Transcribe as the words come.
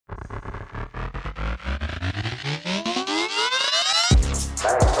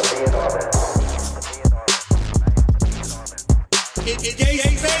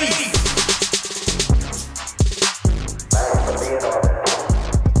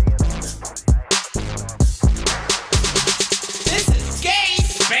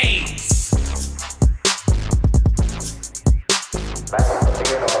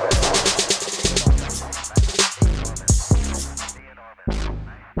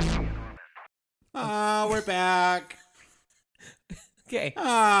Oh, we're back. Okay.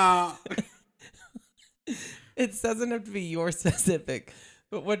 Oh. It doesn't have to be your specific,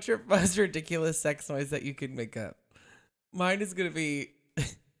 but what's your most ridiculous sex noise that you can make up? Mine is going to be,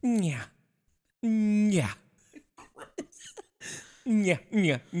 yeah, yeah, yeah,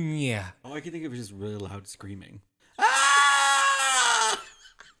 yeah, yeah. All I can think of is just really loud screaming.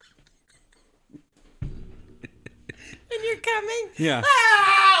 And you're coming? Yeah.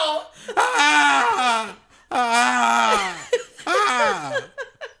 Ow! Ah! Ah! Ah!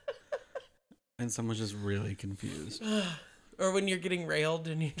 And someone's just really confused. Or when you're getting railed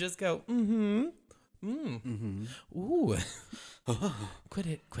and you just go, mm-hmm, ooh.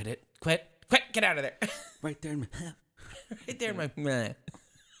 Quit, get out of there. Right there. Right there in my meh.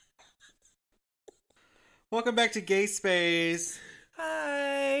 Welcome back to Gay Space.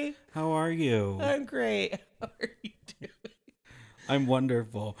 Hi. How are you? I'm great. How are you doing? I'm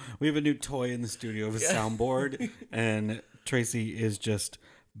wonderful. We have a new toy in the studio of a soundboard, and Tracy is just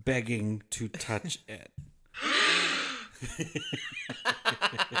begging to touch it.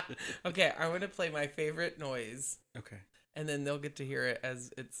 Okay, I want to play my favorite noise, Okay. and then they'll get to hear it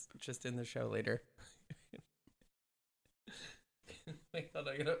as it's just in the show later. Wait, hold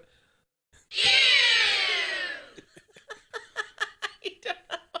on, I don't know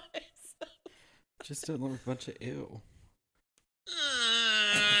Just a little bunch of ew.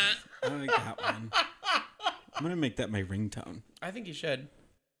 I like that one. I'm going to make that my ringtone. I think you should.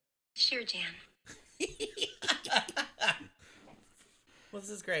 Sure, Jan. Well, this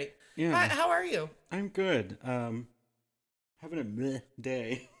is great. Yeah. Hi, how are you? I'm good. Having a meh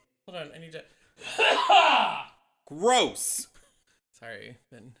day. Hold on, I need to... Gross. Sorry,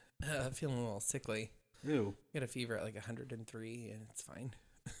 been feeling a little sickly. Ew. Got a fever at like 103, and it's fine.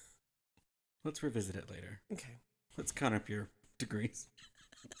 Let's revisit it later. Okay. Let's count up your degrees.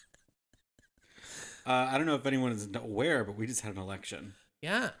 I don't know if anyone is aware, but we just had an election.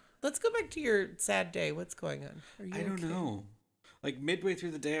 Yeah. Let's go back to your sad day. What's going on? Are you I don't okay? know. Like midway through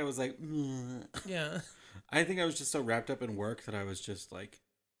the day, I was like, "Ugh." Yeah. I think I was just so wrapped up in work that I was just like,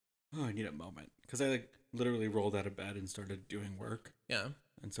 oh, I need a moment. Because I like literally rolled out of bed and started doing work. Yeah.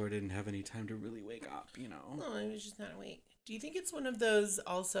 And so I didn't have any time to really wake up, you know? Well, I was just not awake. Do you think it's one of those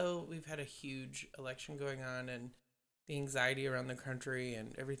also, we've had a huge election going on and the anxiety around the country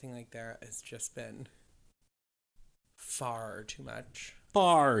and everything like that has just been far too much?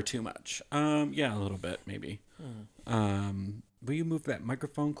 Far too much. Yeah, a little bit, maybe. Will you move that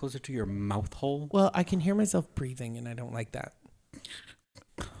microphone closer to your mouth hole? Well, I can hear myself breathing and I don't like that.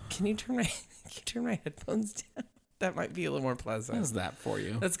 Can you turn my headphones down? That might be a little more pleasant. How's that for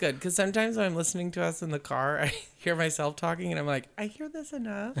you? That's good, because sometimes when I'm listening to us in the car, I hear myself talking, and I'm like, I hear this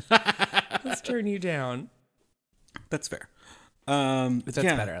enough. Let's turn you down. That's fair. But that's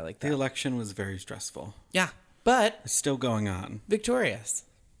better. I like that. The election was very stressful. Yeah, but It's still going on. victorious.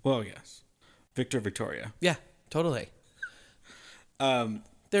 Well, yes. Victoria. Yeah, totally.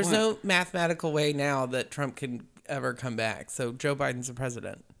 There's What? no mathematical way now that Trump can ever come back. So Joe Biden's the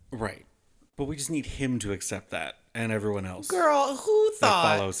president. Right. But we just need him to accept that and everyone else. Girl, who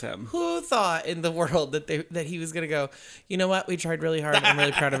thought follows him. Who thought in the world that he was gonna go, you know what? We tried really hard. I'm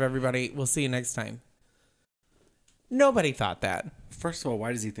really proud of everybody. We'll see you next time. Nobody thought that. First of all,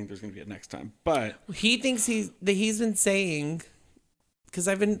 why does he think there's going to be a next time? But He thinks he's been saying, because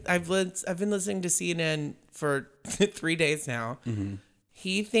I've been listening to CNN for 3 days now. Mm-hmm.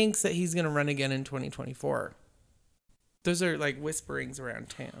 He thinks that he's gonna run again in 2024. Those are like whisperings around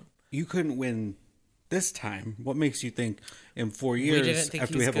town. you couldn't win this time. What makes you think in 4 years, didn't think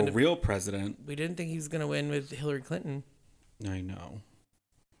after he we was have a gonna- real president? We didn't think he was gonna win with Hillary Clinton. I know.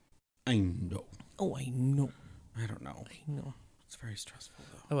 I know. Oh, I know. I don't know. I know. It's very stressful,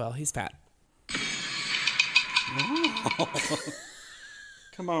 though. Oh well, he's fat.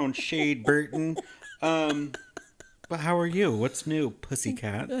 Come on, Shade Burton. But how are you? What's new,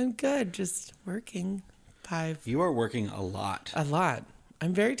 pussycat? I'm good. Just working. You are working a lot. A lot.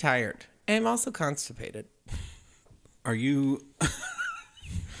 I'm very tired. And I'm also constipated. Are you...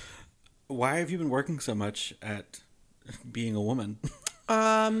 Why have you been working so much at being a woman?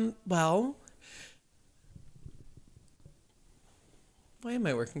 Well, why am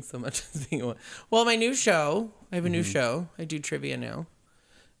I working so much as being a woman? Well, my new show. I have a new show. I do trivia now.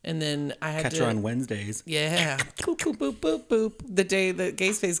 And then I had Catch her on Wednesdays. Yeah. Boop, boop, boop, boop, boop. The day that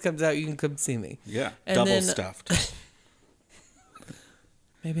Gay Space comes out, you can come see me. Yeah, And double then- stuffed.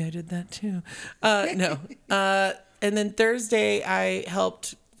 Maybe I did that too. No. And then Thursday, I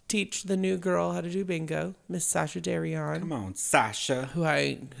helped teach the new girl how to do bingo, Miss Sasha Darion, Come on, Sasha. who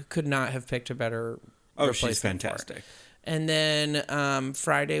I could not have picked a better Oh, she's replacement for. fantastic. And then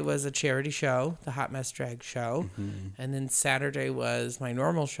Friday was a charity show, the Hot Mess Drag show. And then Saturday was my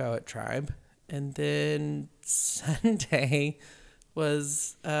normal show at Tribe. And then Sunday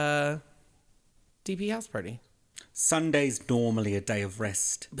was DP House Party. Sunday's normally a day of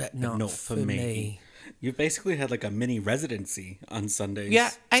rest, But not for me. You basically had like a mini residency on Sundays.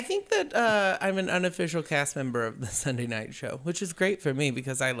 Yeah, I think that I'm an unofficial cast member of the Sunday night show, which is great for me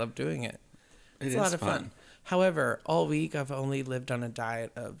because I love doing it. It's a lot of fun. However, all week I've only lived on a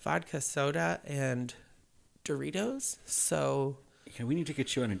diet of vodka soda and Doritos. So yeah, we need to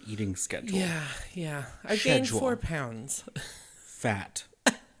get you on an eating schedule. Yeah. I gained 4 pounds. Fat.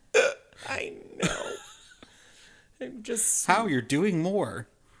 I know. I'm just... How? You're doing more.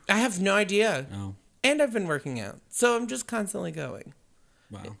 I have no idea. Oh. And I've been working out. So I'm just constantly going.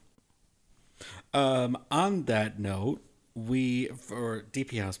 Wow. On that note, for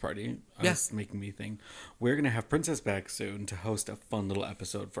DP House Party, us making me think, we're going to have Princess back soon to host a fun little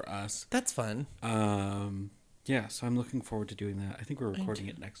episode for us. That's fun. Yeah, so I'm looking forward to doing that. I think we're recording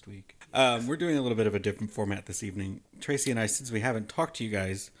it next week. We're doing a little bit of a different format this evening. Tracy and I, since we haven't talked to you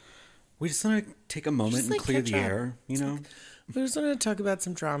guys, we just want to take a moment and clear the air, you know? We just want to talk about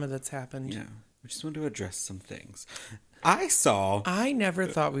some drama that's happened. Yeah, we just want to address some things. I never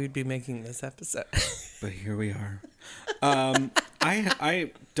thought we'd be making this episode. But here we are.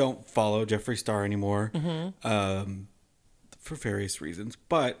 I don't follow Jeffree Star anymore for various reasons,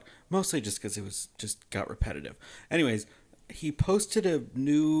 but mostly just because it was just got repetitive. Anyways, he posted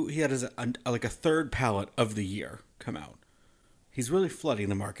he had a third palette of the year come out. He's really flooding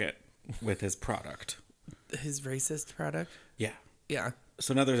the market with his product. His racist product? Yeah. Yeah.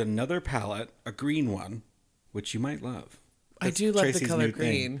 So now there's another palette, a green one, which you might love. I do love Tracy's the color new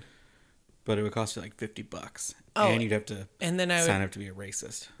green. Thing, but it would cost you like $50. Oh, and you'd have to sign up to be a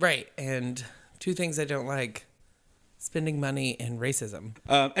racist. Right. And 2 things I don't like: spending money and racism.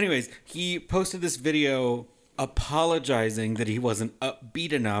 Anyways, he posted this video apologizing that he wasn't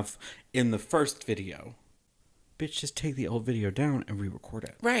upbeat enough in the first video. Bitch, just take the old video down and re-record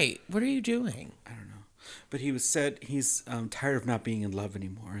it. Right. What are you doing? I don't know. But he said he's tired of not being in love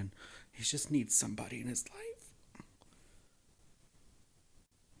anymore, and he just needs somebody in his life.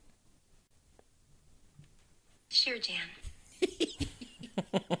 Sure, Jan.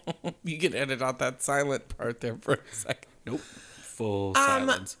 You can edit out that silent part there for a second. Nope. Full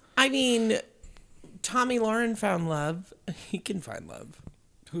silence. I mean, Tommy Lauren found love. He can find love.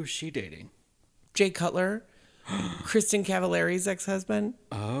 Who's she dating? Jay Cutler. Kristen Cavallari's ex-husband.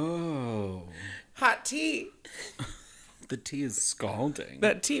 Oh. Hot tea. The tea is scalding.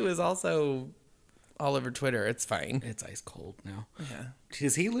 That tea was also all over Twitter. It's fine. It's ice cold now. Yeah.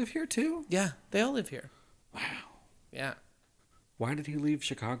 Does he live here too? Yeah, they all live here. Wow. Yeah. Why did he leave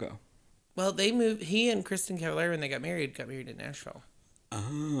Chicago? Well, they moved. He and Kristen Cavallari, when they got married in Nashville.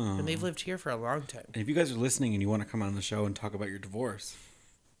 Oh. And they've lived here for a long time. And if you guys are listening and you want to come on the show and talk about your divorce,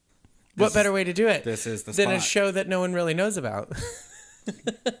 what better way to do it? This is the than spot. a show that no one really knows about.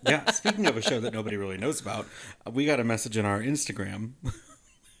 Yeah, speaking of a show that nobody really knows about, we got a message in our Instagram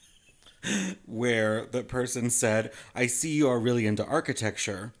where the person said, "I see you are really into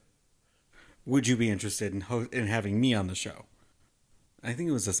architecture. Would you be interested in having me on the show?" I think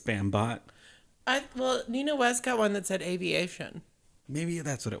it was a spam bot. Well, Nina West got one that said aviation. Maybe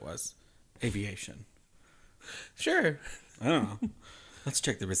that's what it was. Aviation. Sure. I don't know. Let's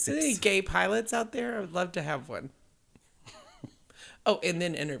check the Any receipts. gay pilots out there? I would love to have one. Oh, and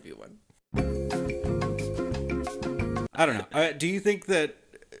then interview one. I don't know. Do you think that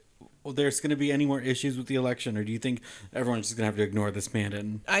there's going to be any more issues with the election, or do you think everyone's just going to have to ignore this man?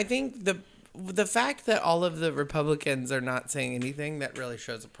 And I think the fact that all of the Republicans are not saying anything, that really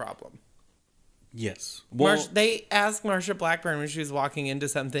shows a problem. yes, well, They asked Marsha Blackburn when she was walking into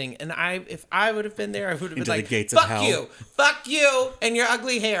something, and if I would have been there, I would have been Into the like, gates of hell. Fuck you, and your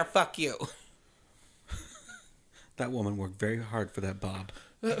ugly hair, fuck you." that woman worked very hard for that bob.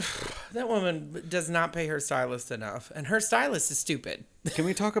 That woman does not pay her stylist enough, and her stylist is stupid. Can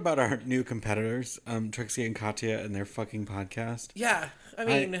we talk about our new competitors, Trixie and Katya, and their fucking podcast? Yeah, I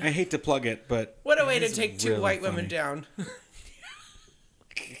mean, I hate to plug it, but what a way it to is take 2 really white funny. women down.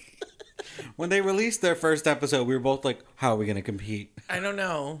 When they released their first episode, we were both like, "How are we going to compete?" I don't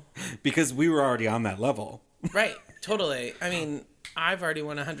know. Because we were already on that level. Right, totally. I mean, I've already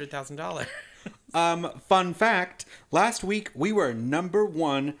won $100,000. Fun fact: last week we were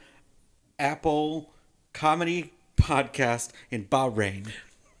 #1 Apple comedy podcast in Bahrain.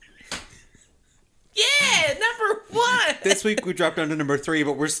 Yeah, #1. This week we dropped down to #3,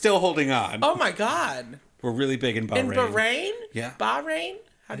 but we're still holding on. Oh my God. We're really big in Bahrain. In Bahrain? Yeah. Bahrain?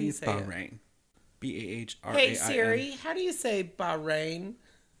 How do you It's say it? Bahrain. Bahrain. Hey Siri, how do you say Bahrain?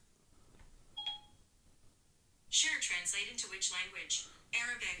 Sure, translate into which language?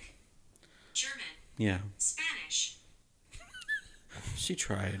 Arabic, German, Yeah, Spanish. she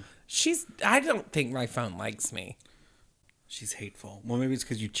tried. I don't think my phone likes me. She's hateful. Well, maybe it's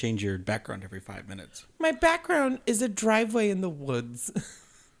because you change your background every 5 minutes. My background is a driveway in the woods.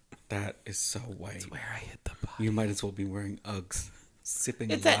 That is so white. Where I hit the bottom. You might as well be wearing Uggs,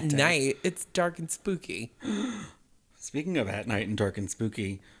 sipping It's lattes. at night. It's dark and spooky. Speaking of at night and dark and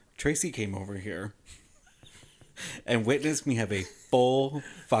spooky, Tracy came over here and witnessed me have a full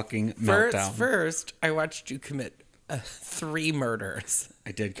fucking meltdown. First, I watched you commit 3 murders.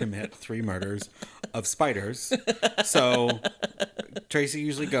 I did commit 3 murders of spiders. So Tracy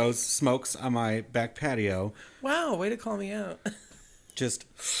usually goes, smokes on my back patio, Wow, way to call me out. just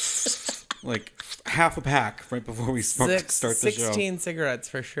like half a pack right before we start the show. 16 cigarettes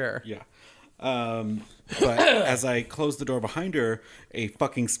for sure. Yeah. But as I closed the door behind her, a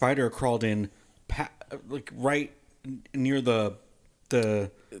fucking spider crawled in, like right near the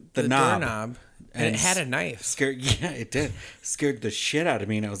knob. Doorknob. And it had a knife. Scared, yeah, it did. Scared the shit out of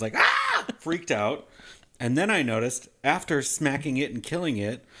me, and I was like, ah! Freaked out. And then I noticed, after smacking it and killing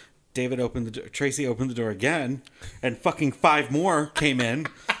it, Tracy opened the door again, and fucking 5 more came in,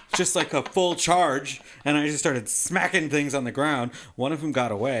 just like a full charge. And I just started smacking things on the ground. One of them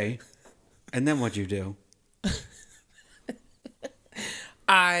got away. And then what'd you do?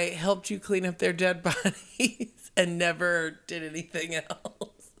 I helped you clean up their dead bodies and never did anything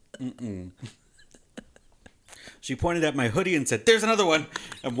else. She pointed at my hoodie and said, "There's another one,"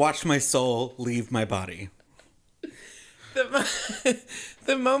 and watched my soul leave my body.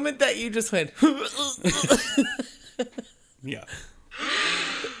 The moment that you just went, Yeah.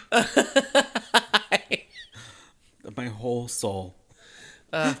 My whole soul.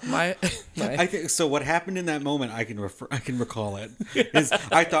 my I think so. What happened in that moment, I can recall it. Is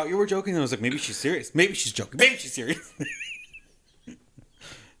I thought you were joking. And I was like, maybe she's serious. Maybe she's joking. Maybe she's serious.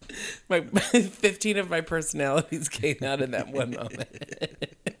 my 15 of my personalities came out in that one moment.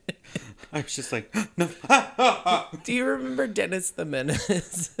 I was just like, no. Do you remember Dennis the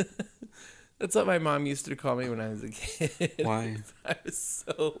Menace? That's what my mom used to call me when I was a kid. Why? I was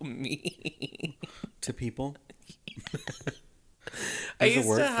so mean To people. I There's a used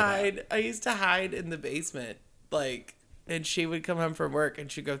word to for that. hide. I used to hide in the basement, like, and she would come home from work and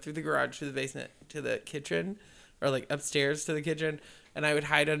she'd go through the garage to the basement to the kitchen, or like upstairs to the kitchen, and I would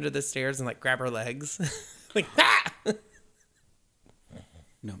hide under the stairs and like grab her legs, like that.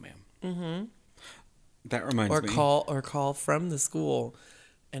 No, ma'am. Mm-hmm. That reminds me. Call from the school,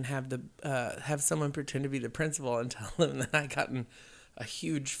 and have someone pretend to be the principal and tell them that I got in a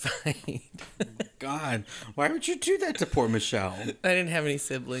huge fight. God, why would you do that to poor Michelle? I didn't have any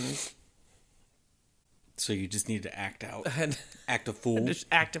siblings. So you just need to act out, I had act a fool. just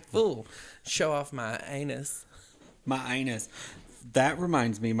act a fool, show off my anus. My anus. That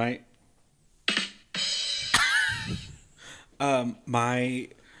reminds me,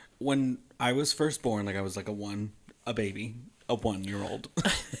 when I was first born, like I was like a 1-year-old.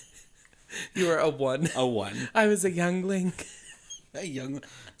 You were a 1. A 1. I was a youngling. A young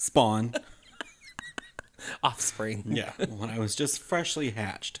spawn. Offspring. Yeah, when I was just freshly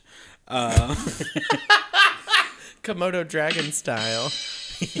hatched. Komodo dragon style.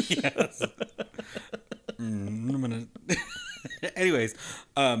 Yes. I'm gonna. Anyways,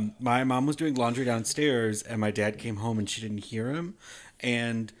 my mom was doing laundry downstairs, and my dad came home, and she didn't hear him,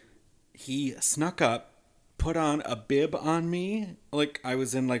 and he snuck up, put on a bib on me, like I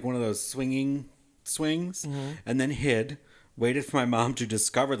was in like one of those swings, and then hid. Waited for my mom to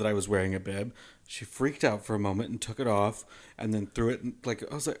discover that I was wearing a bib. She freaked out for a moment and took it off, and then threw it. Like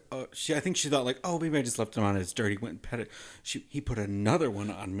I was like, I think she thought like, oh, maybe I just left it on. It's dirty. Went and pet it. He put another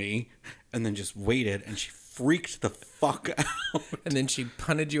one on me, and then just waited. And she freaked the fuck out. And then she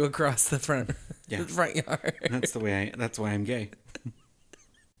punted you across the front yard. That's why I'm gay.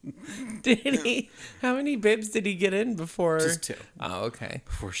 Did he? How many bibs did he get in before? Just 2. Oh, okay.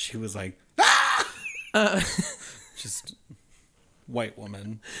 Before she was like, just white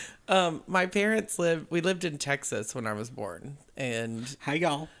woman. My parents lived in Texas when I was born, and Hi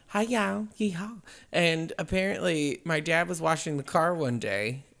y'all. hi y'all, yeehaw. And apparently my dad was washing the car one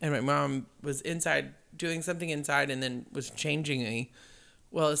day, and my mom was inside doing something inside, and then was changing me.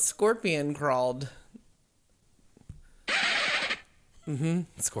 Well, a scorpion crawled.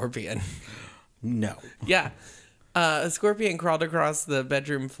 Scorpion. No. Yeah. A scorpion crawled across the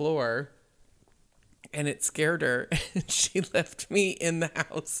bedroom floor, and it scared her, and she left me in the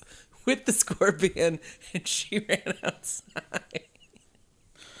house with the scorpion, and she ran outside.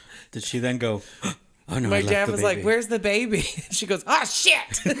 Did she then go, oh no, I My left dad the was baby. like, "Where's the baby?" She goes, "Oh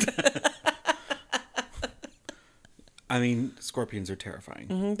shit!" I mean, scorpions are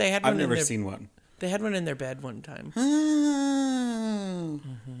terrifying. They had one I've never in their, seen one. They had one in their bed one time.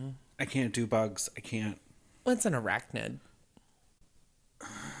 I can't do bugs. I can't. Well, it's an arachnid.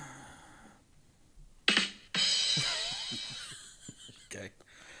 Okay.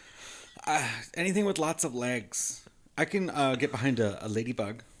 Anything with lots of legs. I can get behind a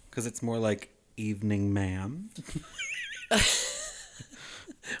ladybug because it's more like evening ma'am.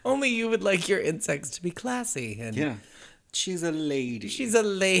 Only you would like your insects to be classy. And Yeah. She's a lady. she's a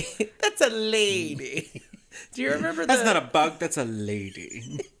lady. That's a lady. Do you remember That's not a bug. That's a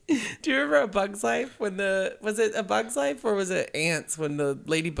lady. Do you remember A Bug's Life when was it A Bug's Life or was it Ants when the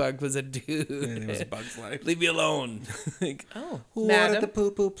ladybug was a dude? It was a bug's life. Leave me alone. Like, oh, What madam. the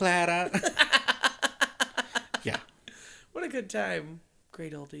poo-poo platter? Yeah. What a good time.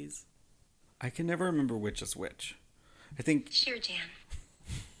 Great oldies. I can never remember which is which. I think Sure,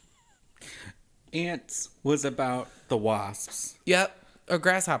 Dan. Ants was about the wasps. Yep. Or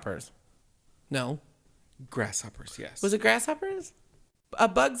grasshoppers. No. Grasshoppers, yes. Was it grasshoppers? A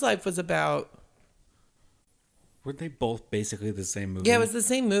Bug's Life was about... Were they both basically the same movie? Yeah, it was the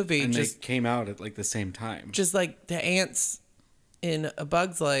same movie. And Just they came out at like the same time. just like the ants in A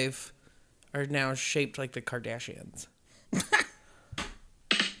Bug's Life are now shaped like the Kardashians.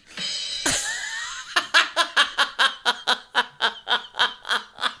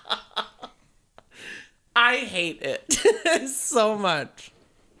 I hate it so much.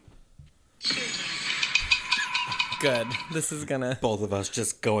 Sure, Dan. Good. This is gonna... Both of us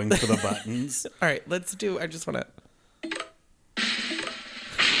just going for the buttons. All right, let's do... I just want to...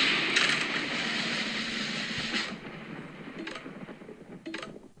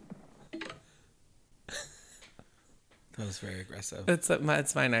 That was very aggressive.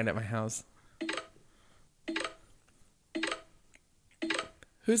 It's my night at my house.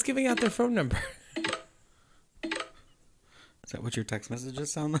 Who's giving out their phone number? Is that what your text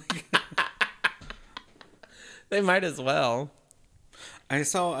messages sound like? They might as well. I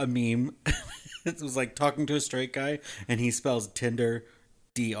saw a meme. It was like talking to a straight guy, and he spells Tinder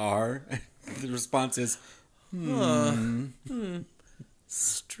DR. The response is,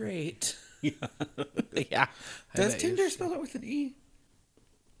 Straight. yeah. Yeah. Does Tinder spell it with an E?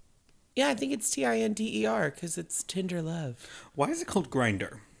 Yeah, I think it's Tinder because it's Tinder love. Why is it called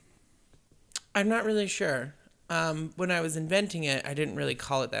Grinder? I'm not really sure. When I was inventing it, I didn't really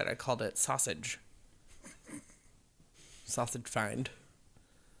call it that. I called it sausage. Sausage find.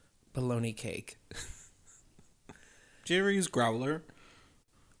 Bologna cake. Did you ever use Growler?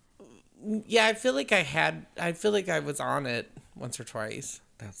 Yeah, I feel like I was on it once or twice.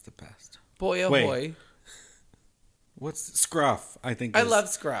 That's the best. Boy, oh Wait. boy. What's Scruff? I think I is love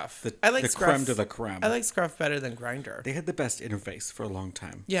Scruff. the- I like the Scruff. creme de la creme. I like Scruff better than Grinder. They had the best interface for a long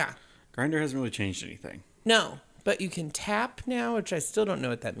time. Yeah. Grinder hasn't really changed anything. No, but you can tap now, which I still don't know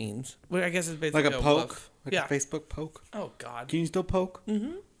what that means. Well, I guess it's basically Like a poke? woof. Like Yeah. a Facebook poke? Oh, God. Can you still poke?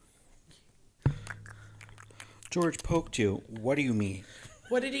 Mm-hmm. George poked you. What do you mean?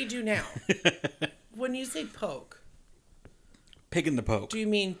 What did he do now? When you say poke, Pig in the poke. do you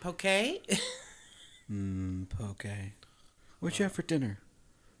mean poke? Poke. What'd you have for dinner?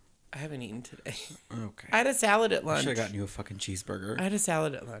 I haven't eaten today. Okay. I had a salad at lunch. Should have gotten you a fucking cheeseburger. I had a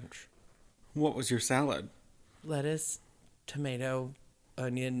salad at lunch. What was your salad? Lettuce, tomato,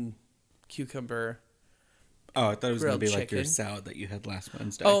 onion, cucumber. Oh, I thought it was going to Grilled be like your chicken. salad that you had last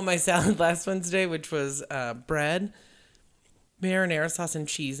Wednesday. Oh, my salad last Wednesday, which was bread, marinara sauce, and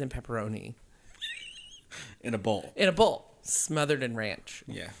cheese and pepperoni In a bowl. in a bowl, smothered in ranch.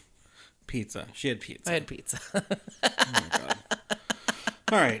 Yeah. Pizza. She had pizza. I had pizza. Oh my God.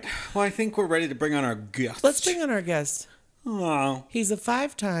 All right. Well, I think we're ready to bring on our guest. Let's bring on our guest. Oh. He's a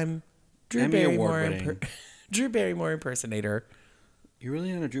 5-time Drew Emmy Barrymore Award-winning. Drew Barrymore impersonator. You're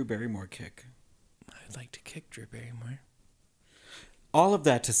really on a Drew Barrymore kick. I'd like to kick Drew Barrymore. All of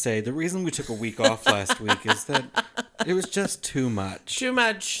that to say, the reason we took a week off last week is that it was just too much. Too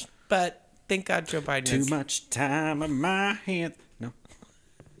much, but thank God Joe Biden Too is... much time in my hands. No.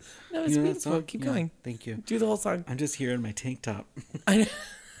 No, it's You know that beautiful. song? Keep Yeah, going. Thank you. Do the whole song. I'm just here in my tank top. I know.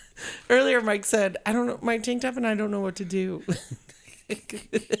 Earlier, Mike said, I don't know, my tank top and I don't know what to do.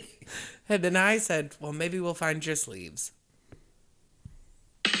 And then I said, well, maybe we'll find your sleeves.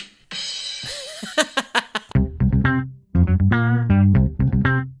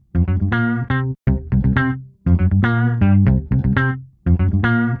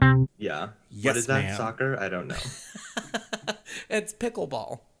 Yeah. Yes, what is that? ma'am. Soccer? I don't know. It's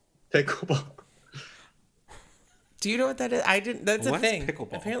pickleball. Pickleball. Do you know what that is? I didn't. That's a What's thing.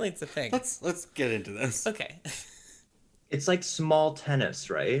 pickleball? Apparently, it's a thing. Let's get into this. Okay. It's like small tennis,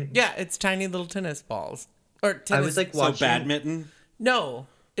 right? Yeah, it's tiny little tennis balls or tennis. I was like So watching. badminton. no,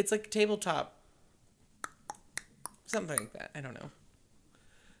 it's like tabletop. Something like that. I don't know.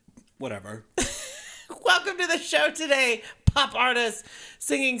 Whatever. Welcome to the show today, pop artist,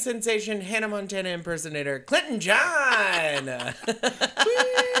 singing sensation, Hannah Montana impersonator, Clinton John.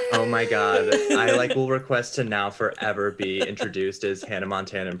 Oh my god! I will request to now forever be introduced as Hannah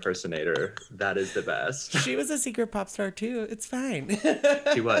Montana impersonator. That is the best. She was a secret pop star too. It's fine.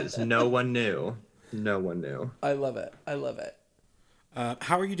 She was. No one knew. No one knew. I love it. I love it.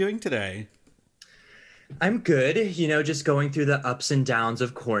 How are you doing today? I'm good. You know, just going through the ups and downs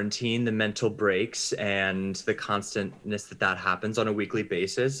of quarantine, the mental breaks, and the constantness that happens on a weekly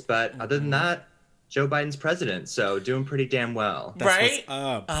basis. But other than that, Joe Biden's president, so doing pretty damn well. That's Right?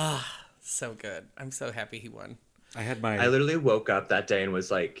 what's up. So good. I'm so happy he won. I literally woke up that day and was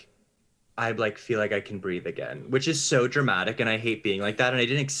like, I feel like I can breathe again, which is so dramatic, and I hate being like that. And I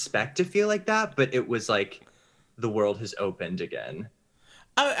didn't expect to feel like that, but it was like the world has opened again.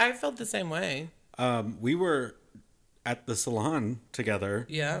 I felt the same way. We were at the salon together.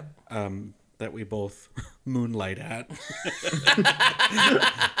 Yeah. That we both moonlight at.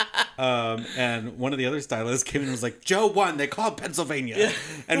 And one of the other stylists came in and was like, Joe won. They called Pennsylvania. Yeah.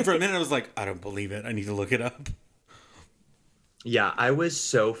 And for a minute I was like, I don't believe it. I need to look it up. Yeah, I was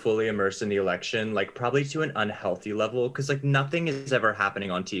so fully immersed in the election, probably to an unhealthy level, because nothing is ever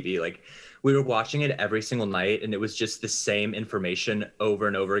happening on TV. We were watching it every single night, and it was just the same information over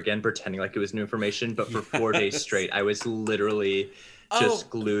and over again, pretending like it was new information. But for 4 days straight, I was literally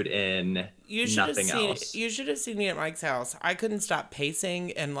just glued in. Nothing else. You should have seen me at Mike's house. I couldn't stop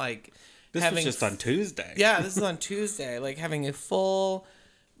pacing and This was just on Tuesday. Yeah, this is on Tuesday. Having a full,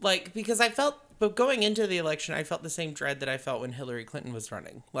 because I felt. But going into the election, I felt the same dread that I felt when Hillary Clinton was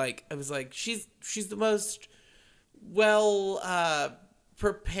running. I was like, she's the most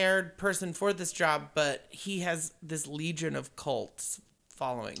prepared person for this job, but he has this legion of cults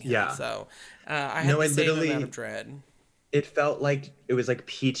following him. Yeah. So I had the same amount of dread. It felt like it was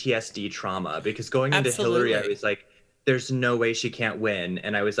PTSD trauma, because going into Absolutely. Hillary, I was like, there's no way she can't win.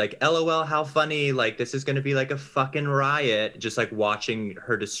 And I was like, LOL, how funny. This is going to be a fucking riot, just watching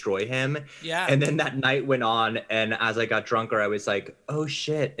her destroy him. Yeah. And then that night went on, and as I got drunker, I was like, oh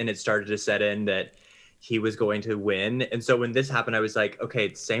shit. And it started to set in that he was going to win. And so when this happened, I was like,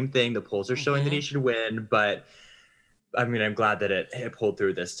 okay, same thing. The polls are showing that he should win, but I mean, I'm glad that it pulled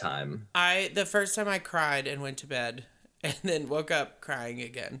through this time. The first time I cried and went to bed and then woke up crying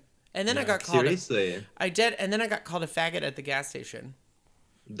again. And then I got called. Seriously? I did. And then I got called a faggot at the gas station.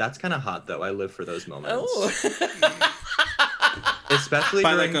 That's kind of hot, though. I live for those moments. Oh. Especially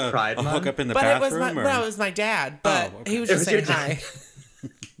By during Pride a Month. hookup in the But bathroom? it was my dad. But okay. he was It just was your saying dad.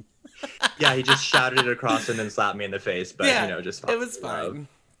 hi. Yeah, he just shouted it across and then slapped me in the face. But, just it was love.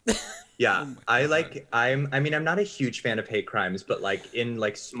 fine. Yeah, I'm not a huge fan of hate crimes, but in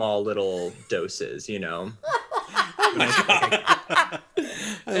small little doses, Oh my God.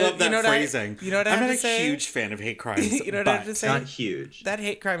 I love that You know what phrasing. you know what I I'm have not to say? a huge fan of hate crimes. You know what I have to say? Not huge. That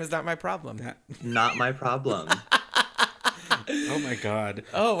hate crime is not my problem. Not my problem. Oh my God.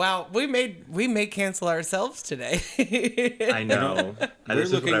 Oh wow, we may cancel ourselves today. I know.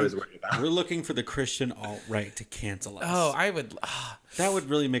 This is what I was worried about. We're looking for the Christian alt-right to cancel us. Oh, I would. That would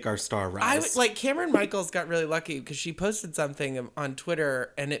really make our star rise. I would Cameron Michaels got really lucky because she posted something on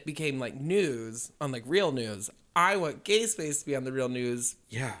Twitter and it became news on real news. I want Gay Space to be on the real news.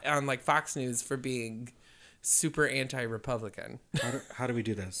 Yeah. On Fox News for being super anti-Republican. How do we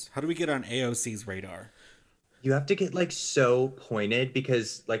do this? How do we get on AOC's radar? You have to get so pointed,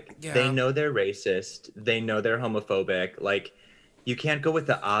 because they know they're racist, they know they're homophobic. You can't go with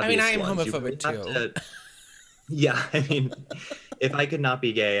the obvious I am ones. You homophobic really have too. Yeah, if I could not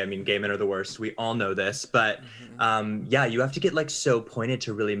be gay, gay men are the worst. We all know this, but yeah, you have to get so pointed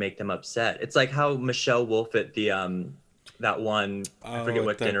to really make them upset. It's like how Michelle Wolf at the that one, I forget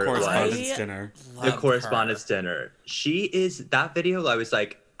what dinner it was. The correspondence dinner. She is that video. I was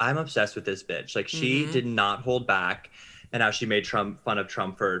like, I'm obsessed with this bitch. She did not hold back. And how she made fun of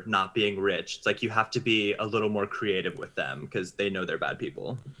Trump for not being rich. It's you have to be a little more creative with them, because they know they're bad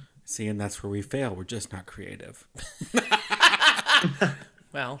people. See, and that's where we fail. We're just not creative.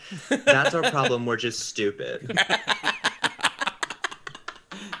 Well, that's our problem. We're just stupid.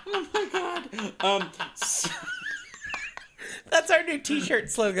 Oh my God. that's our new T-shirt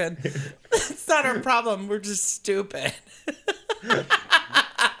slogan. It's not our problem. We're just stupid.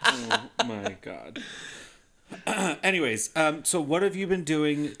 Oh my God. Anyways, so what have you been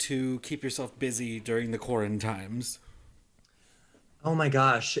doing to keep yourself busy during the quarantine times? Oh my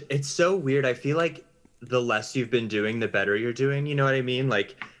gosh, it's so weird. I feel like the less you've been doing, the better you're doing. You know what I mean?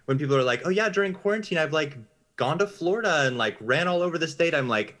 Like when people are like, "Oh yeah, during quarantine, I've like gone to Florida and like ran all over the state." I'm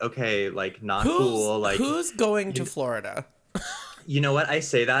like, "Okay, like not cool." Like who's going to Florida? you know what? I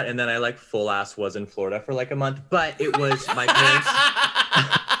say that and then I like full ass was in Florida for like a month, but it was my parents.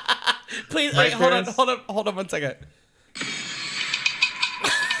 Please, My wait, parents- hold on 1 second.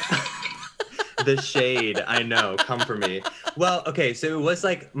 The shade, I know, come for me. Well, okay, so it was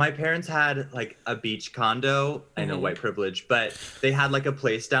like my parents had like a beach condo. I know, white privilege, but they had like a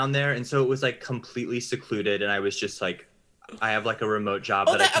place down there, and so it was like completely secluded. And I was just like, I have like a remote job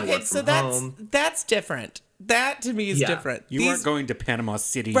that I can work from home. That's different. That to me is Yeah. different. You weren't going to Panama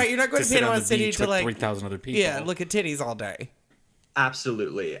City, Right, you're not going to sit on Panama the City beach to with like 3,000 other people. Yeah, look at titties all day.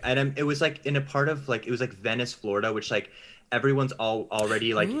 Absolutely, and it was like in a part of like it was like Venice, Florida, which like everyone's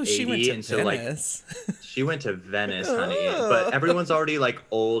already like Ooh, 80, she went to and so like Venice. she went to Venice, honey. But everyone's already like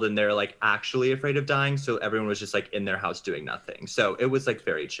old and they're like actually afraid of dying. So everyone was just like in their house doing nothing. So it was like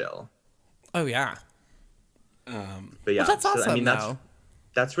very chill. Oh yeah. But yeah, Well, that's awesome. I mean, though.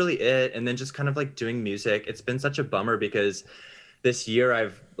 that's really it. And then just kind of like doing music. It's been such a bummer because this year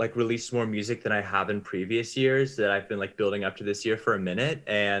I've like released more music than I have in previous years that I've been like building up to this year for a minute.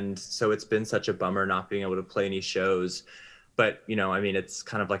 And so it's been such a bummer not being able to play any shows. But, you know, I mean, it's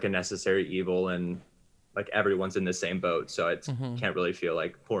kind of like a necessary evil and like everyone's in the same boat. So it can't really feel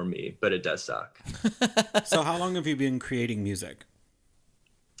like poor me, but it does suck. So how long have you been creating music?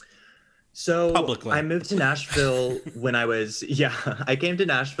 So Publicly. I moved to Nashville when I came to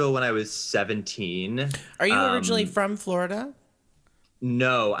Nashville when I was 17. Are you originally from Florida?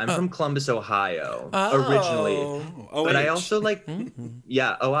 No, I'm from Columbus, Ohio, Oh. originally. Oh, But I also like,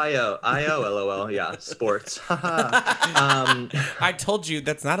 yeah, Ohio, LOL, yeah, sports. I told you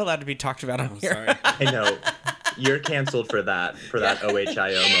that's not allowed to be talked about on here. Sorry. I know, you're canceled for that OHIO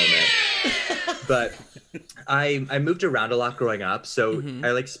moment. But I moved around a lot growing up, so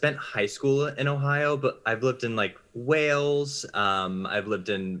I like spent high school in Ohio, but I've lived in like Wales.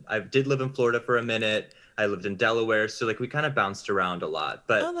 I did live in Florida for a minute. I lived in Delaware, so like we kind of bounced around a lot.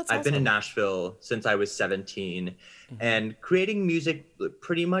 But Oh, that's I've been in awesome. Nashville since I was 17, and creating music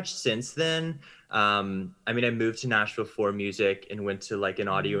pretty much since then. I mean, I moved to Nashville for music and went to like an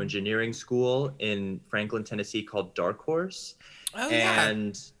audio engineering school in Franklin, Tennessee called Dark Horse. Oh yeah.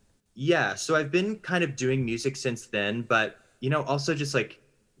 And yeah, so I've been kind of doing music since then, but you know, also just like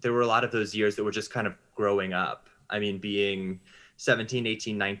there were a lot of those years that were just kind of growing up. I mean, being 17,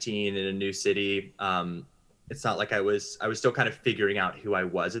 18, 19 in a new city, it's not like I was still kind of figuring out who I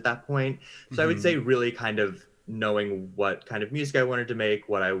was at that point. So I would say really kind of knowing what kind of music I wanted to make,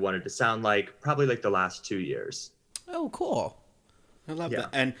 what I wanted to sound like, probably like the last 2 years. Oh, cool. I love Yeah. that.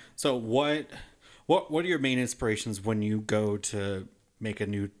 And so what are your main inspirations when you go to make a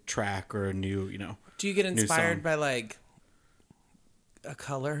new track or a new, Do you get song. inspired by like a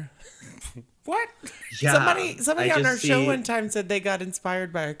color? what? Yeah, Somebody I on our just show see- one time said they got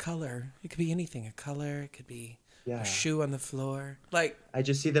inspired by a color. It could be anything. A color. It could be Yeah. a shoe on the floor. Like, I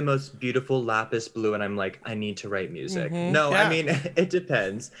just see the most beautiful lapis blue and I'm like, I need to write music. No, yeah. I mean, it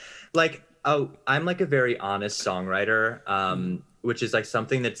depends. Like, I'm like a very honest songwriter, which is like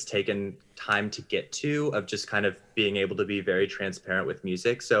something that's taken time to get to, of just kind of being able to be very transparent with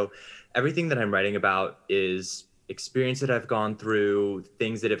music. So everything that I'm writing about is experience that I've gone through,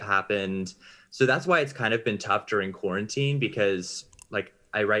 things that have happened. So that's why it's kind of been tough during quarantine, because like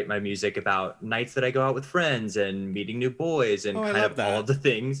I write my music about nights that I go out with friends and meeting new boys and Oh, I kind love of all that. of the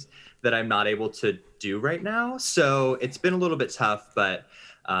things that I'm not able to do right now. So it's been a little bit tough, but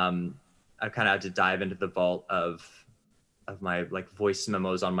I've kind of had to dive into the vault of my like voice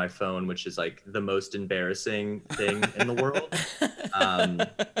memos on my phone, which is like the most embarrassing thing in the world.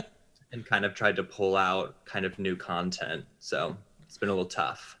 And kind of tried to pull out kind of new content. So it's been a little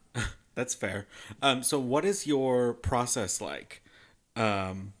tough. That's fair. So what is your process like?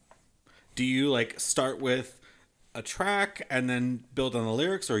 Do you like start with a track and then build on the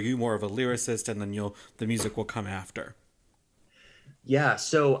lyrics, or are you more of a lyricist and then the music will come after? Yeah,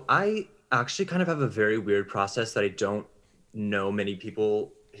 so I actually kind of have a very weird process that I don't know many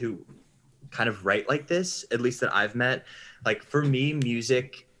people who kind of write like this, at least that I've met. Like for me,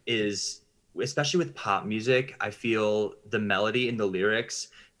 music is, especially with pop music, I feel the melody and the lyrics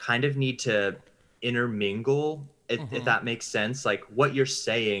kind of need to intermingle, if that makes sense. Like what you're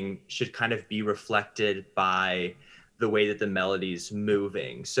saying should kind of be reflected by the way that the melody's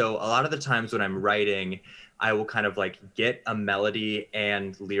moving. So a lot of the times when I'm writing, I will kind of like get a melody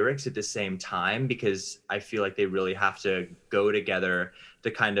and lyrics at the same time, because I feel like they really have to go together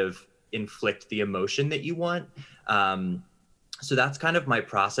to kind of inflict the emotion that you want. So that's kind of my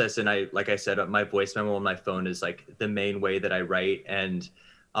process. And like I said, my voice memo on my phone is like the main way that I write. And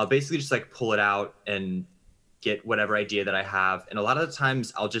I'll basically just like pull it out and get whatever idea that I have. And a lot of the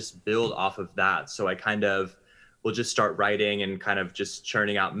times I'll just build off of that. So I kind of will just start writing and kind of just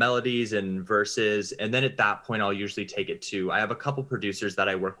churning out melodies and verses. And then at that point, I'll usually take it to, I have a couple producers that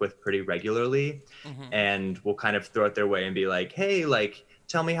I work with pretty regularly, and we'll kind of throw it their way and be like, hey, like,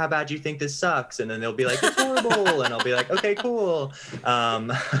 tell me how bad you think this sucks. And then they'll be like, it's horrible. And I'll be like, okay, cool.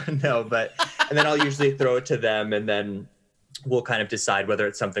 And then I'll usually throw it to them, and then we'll kind of decide whether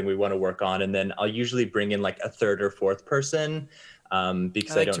it's something we want to work on. And then I'll usually bring in like a third or fourth person,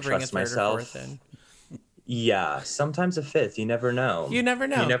 because I don't trust myself. Yeah, sometimes a fifth. You never know. You never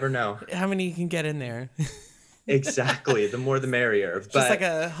know. You never know how many you can get in there. Exactly. The more the merrier. Just like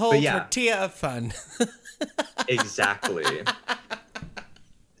a whole tortilla of fun. Exactly.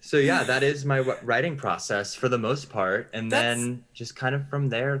 So yeah, that is my writing process for the most part. And then just kind of from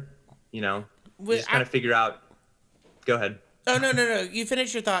there, you know, just kind of figure out. Go ahead. Oh, no. You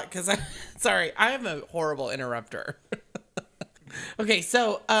finish your thought, because sorry, I am a horrible interrupter. Okay,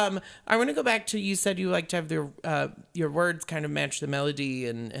 so I want to go back to, you said you like to have your words kind of match the melody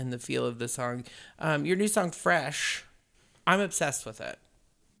and the feel of the song. Your new song, Fresh, I'm obsessed with it.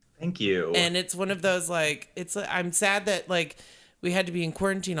 Thank you. And it's one of those, like, I'm sad that, like, we had to be in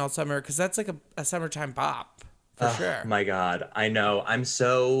quarantine all summer, because that's like a summertime bop, for sure. My God, I know. I'm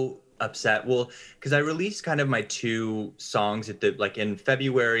so upset. Well, because I released kind of my two songs in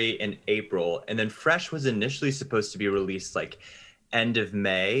February and April, and then Fresh was initially supposed to be released like end of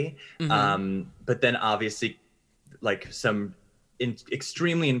May. But then obviously like some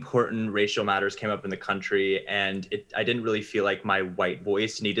extremely important racial matters came up in the country, and I didn't really feel like my white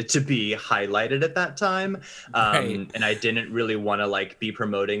voice needed to be highlighted at that time. Right. And I didn't really want to like be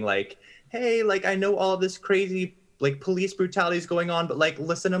promoting like, hey, like I know all of this crazy like police brutality is going on, but like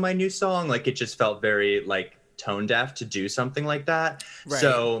listen to my new song. Like it just felt very like tone deaf to do something like that. Right.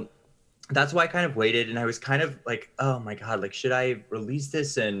 So that's why I kind of waited, and I was kind of like, oh my God, like should I release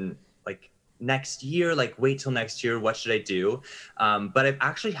this in like next year? Like wait till next year, what should I do? But I've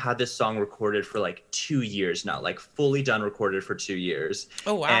actually had this song recorded for like 2 years now, like fully done recorded for 2 years.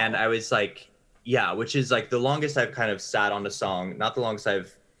 Oh wow. And I was like, yeah, which is like the longest I've kind of sat on a song, not the longest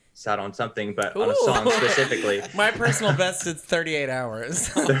I've sat on something, but on a song specifically. My personal best is 38 hours.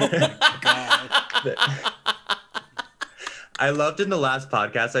 Oh my God. I loved in the last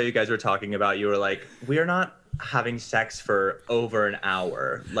podcast how you guys were talking about, you were like, we're not having sex for over an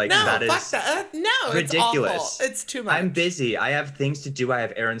hour. Like No, that fuck is that. No, ridiculous. It's awful. It's too much. I'm busy. I have things to do. I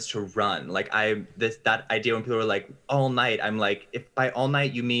have errands to run. Like that idea when people are like all night, I'm like, if by all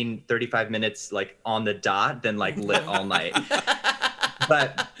night you mean 35 minutes like on the dot, then like lit all night.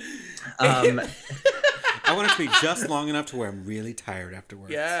 But I want it to be just long enough to where I'm really tired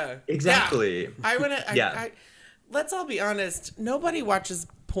afterwards. Yeah. Exactly. Yeah. I want to. Yeah. Let's all be honest. Nobody watches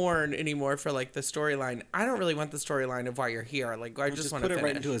porn anymore for like the storyline. I don't really want the storyline of why you're here. Like I just want to put it finish.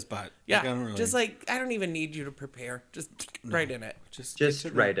 right into his butt. Yeah. Like, I don't really... Just like I don't even need you to prepare. Just right in it. Just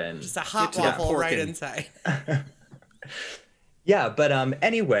right in. Just a hot Get to waffle right porking. inside. Yeah, but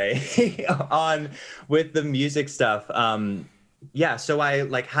anyway, on with the music stuff. Yeah, so I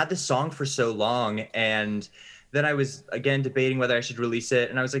like had the song for so long, and then I was again debating whether I should release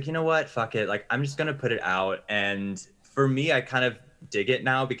it, and I was like, you know what, fuck it, like I'm just gonna put it out. And for me, I kind of dig it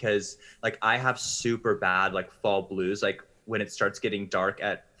now, because like I have super bad like fall blues, like when it starts getting dark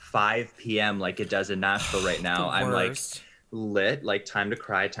at 5 p.m. like it does in Nashville right now. I'm like lit, like time to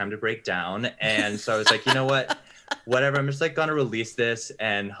cry, time to break down. And so I was like, you know what, whatever, I'm just like gonna release this,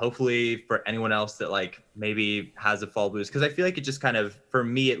 and hopefully for anyone else that like maybe has a fall blues, because I feel like it just kind of, for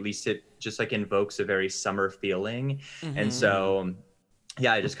me at least, it just like invokes a very summer feeling. And so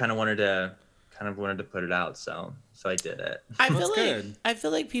yeah, I just kind of wanted to put it out, so I did it. I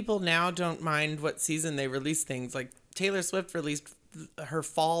feel like people now don't mind what season they release things. Like Taylor Swift released her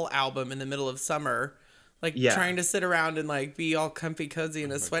fall album in the middle of summer, like trying to sit around and like be all comfy cozy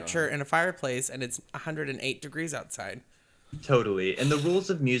in a sweatshirt and a fireplace, and it's 108 degrees outside. Totally. And the rules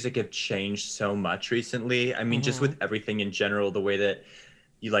of music have changed so much recently. I mean, just with everything in general, the way that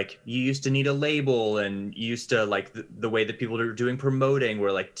you used to need a label, and you used to like the way that people are doing promoting,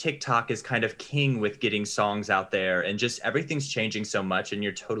 where like TikTok is kind of king with getting songs out there, and just everything's changing so much. And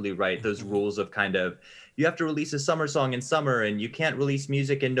you're totally right. Those rules of kind of, you have to release a summer song in summer, and you can't release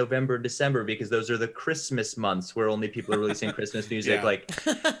music in November, December, because those are the Christmas months where only people are releasing Christmas music. Yeah. Like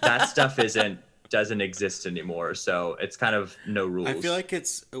that stuff isn't doesn't exist anymore. So it's kind of no rules. I feel like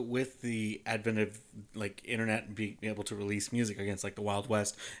it's with the advent of like internet and being able to release music against like the Wild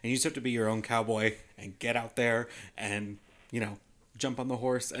West, and you just have to be your own cowboy and get out there and, you know, jump on the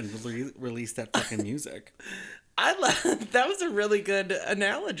horse and release that fucking music. That was a really good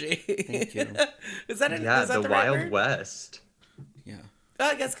analogy. Thank you. Is that the right Wild word? West. Yeah.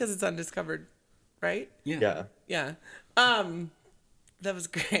 I guess because it's undiscovered, right? Yeah. Yeah. That was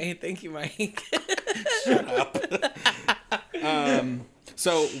great. Thank you, Mike. Shut up.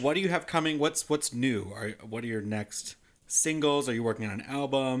 So what do you have coming? What's new? What are your next singles? Are you working on an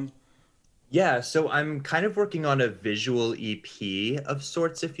album? Yeah, so I'm kind of working on a visual EP of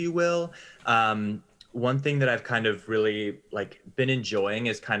sorts, if you will. One thing that I've kind of really like been enjoying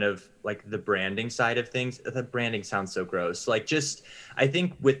is kind of like the branding side of things. The branding sounds so gross. Like just, I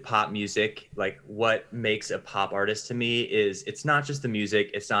think with pop music, like what makes a pop artist to me is it's not just the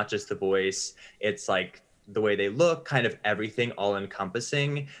music, it's not just the voice, it's like the way they look, kind of everything all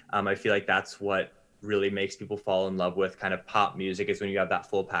encompassing. I feel like that's what really makes people fall in love with kind of pop music is when you have that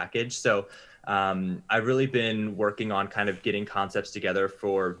full package. So I've really been working on kind of getting concepts together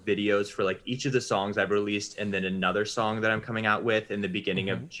for videos for like each of the songs I've released, and then another song that I'm coming out with in the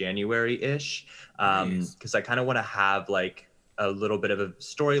beginning of January-ish. Because I kind of want to have like a little bit of a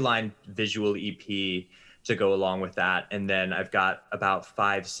storyline visual EP to go along with that. And then I've got about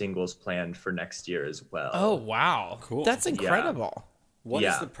 5 singles planned for next year as well. Oh, wow. Cool. That's incredible. What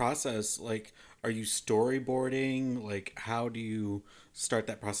is the process? Like, are you storyboarding? Like, how do you start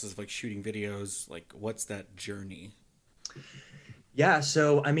that process of like shooting videos? Like, what's that journey? Yeah,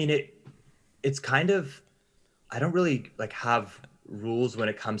 so I mean, it's kind of, I don't really like have rules when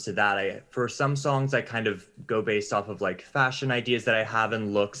it comes to that. For some songs, I kind of go based off of like fashion ideas that I have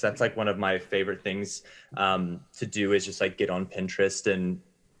and looks. That's like one of my favorite things to do is just like get on Pinterest and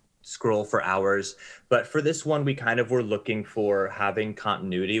scroll for hours. But for this one, we kind of were looking for having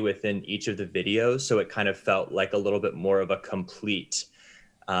continuity within each of the videos, so it kind of felt like a little bit more of a complete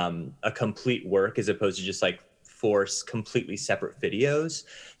work as opposed to just like 4 completely separate videos.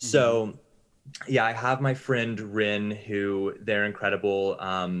 So yeah, I have my friend Rin, who they're incredible,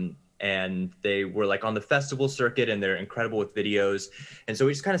 and they were like on the festival circuit and they're incredible with videos. And so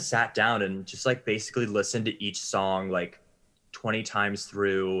we just kind of sat down and just like basically listened to each song like 20 times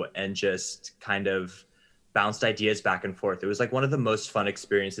through and just kind of bounced ideas back and forth. It was like one of the most fun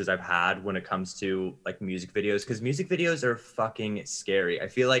experiences I've had when it comes to like music videos, because music videos are fucking scary. I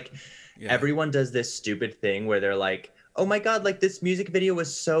feel like everyone does this stupid thing where they're like, oh my God, like this music video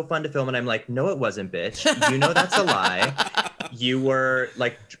was so fun to film. And I'm like, no, it wasn't, bitch. You know, that's a lie. You were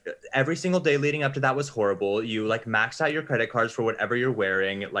like, every single day leading up to that was horrible. You like maxed out your credit cards for whatever you're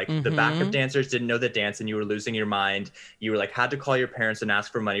wearing. Like the backup dancers didn't know the dance and you were losing your mind. You were like, had to call your parents and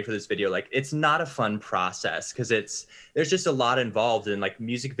ask for money for this video. Like, it's not a fun process because there's just a lot involved, and like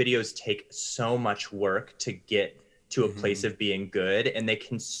music videos take so much work to get to a place of being good, and they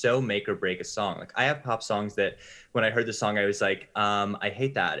can so make or break a song. Like I have pop songs that when I heard the song, I was like, I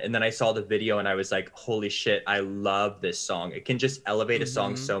hate that. And then I saw the video and I was like, holy shit, I love this song. It can just elevate a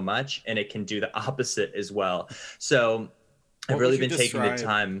song so much, and it can do the opposite as well. So I've really been taking the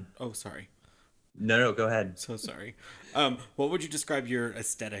time. Oh, sorry. No, go ahead. So sorry. What would you describe your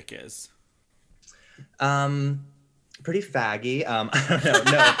aesthetic as? Pretty faggy. I don't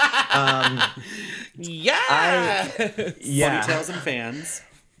know. No. Yeah. Ponytails and fans.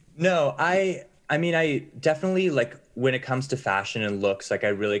 No, I mean, I definitely like when it comes to fashion and looks, like I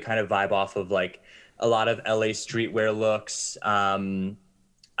really kind of vibe off of like a lot of LA streetwear looks. I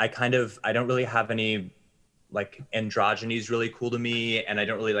don't really have any like androgyny is really cool to me, and I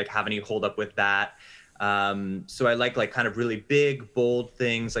don't really like have any hold up with that. So I like kind of really big, bold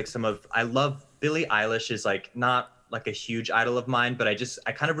things. Like I love Billie Eilish is like not like a huge idol of mine, but I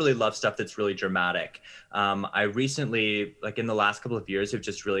kind of really love stuff that's really dramatic. I recently, like in the last couple of years, have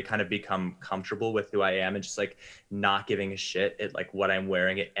just really kind of become comfortable with who I am and just like not giving a shit at like what I'm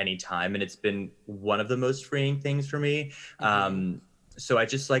wearing at any time. And it's been one of the most freeing things for me. So I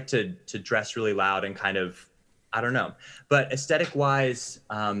just like to dress really loud and kind of, I don't know, but aesthetic wise,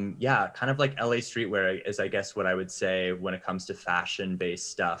 kind of like LA streetwear is, I guess, what I would say when it comes to fashion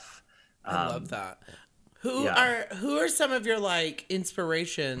based stuff. I love that. Who are some of your like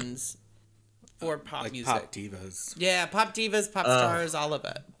inspirations for pop like music? Pop divas. Yeah, pop divas, pop stars, all of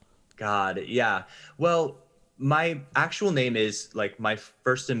it. God, yeah. Well, my actual name is like my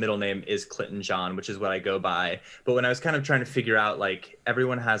first and middle name is Clinton John, which is what I go by. But when I was kind of trying to figure out, like,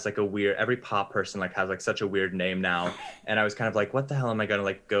 everyone has like every pop person like has like such a weird name now, and I was kind of like, what the hell am I gonna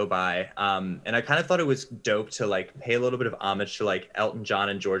like go by? And I kind of thought it was dope to like pay a little bit of homage to like Elton John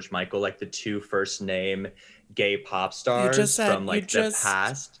and George Michael, like the two first name gay pop stars from like the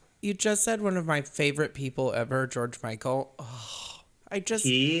past. You just said one of my favorite people ever, George Michael. Oh,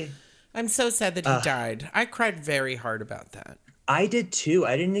 I'm so sad that he died. I cried very hard about that. I did too.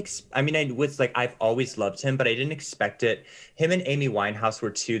 I've always loved him, but I didn't expect it. Him and Amy Winehouse were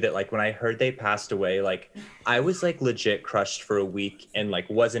two that, like, when I heard they passed away, like, I was like legit crushed for a week and like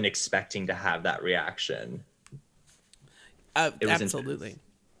wasn't expecting to have that reaction. Absolutely.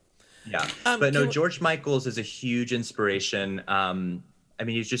 Yeah. But no, George Michael's is a huge inspiration. I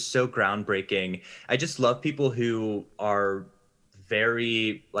mean, he's just so groundbreaking. I just love people who are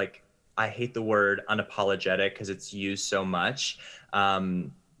very, like, I hate the word unapologetic because it's used so much.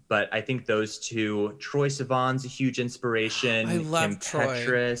 But I think those two, Troye Sivan's a huge inspiration. I love Kim Troye.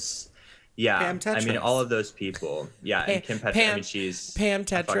 Petras. Yeah. Pam Tetris. I mean, all of those people. Yeah. And Kim Petras. She's Pam a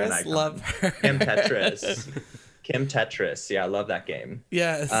fucking Tetris. icon. Love her. Kim Tetris. Kim Tetris. Yeah, I love that game.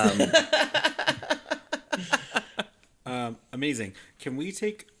 Yes. Amazing. Can we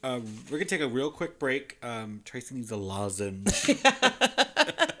take we're gonna take a real quick break. Tracy needs a lozenge.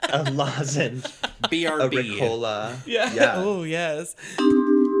 A lozenge. BRB. A Ricola. Yeah. Oh, yes.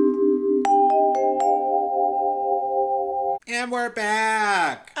 And we're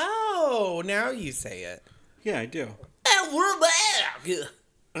back. Oh, now you say it. Yeah, I do. And we're back.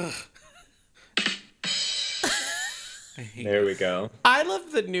 I hate There we go. I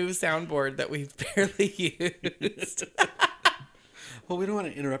love the new soundboard that we've barely used. Well, we don't want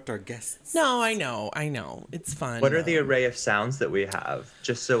to interrupt our guests. No, I know. It's fun. What are the array of sounds that we have?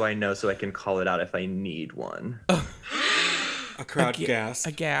 Just so I know, so I can call it out if I need one. A crowd gasp.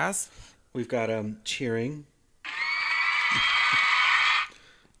 A gasp. We've got cheering.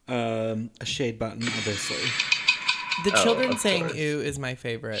 A shade button, obviously. The children of saying course. "ooh" is my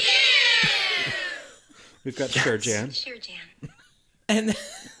favorite. We've got Sure Jan. Sure, Jan. And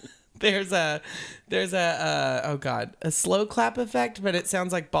there's a oh god, a slow clap effect, but it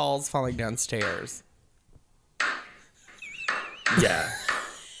sounds like balls falling downstairs. Yeah.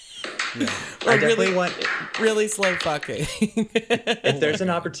 Or I definitely really, want, really slow fucking. if there's an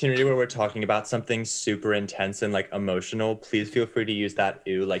opportunity where we're talking about something super intense and like emotional, please feel free to use that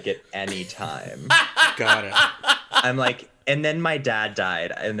 "ooh" like at any time. Got it. I'm like, and then my dad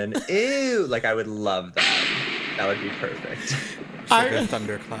died, and then ew, like I would love that. That would be perfect. Like a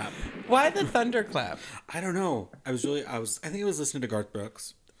thunderclap. Why the thunderclap? I don't know. I think I was listening to Garth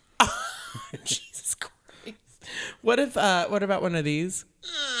Brooks. Jesus Christ. What about one of these?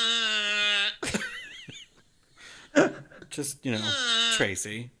 Just,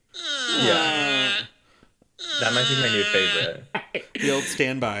 Tracy. Yeah. That might be my new favorite. The old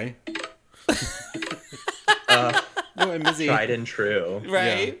standby. Oh, and Mizzy. Tried and true.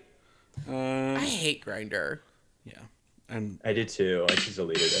 Right? Yeah. I hate Grinder. Yeah. And I did too. I just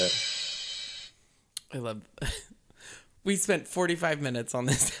deleted it. I love. We spent 45 minutes on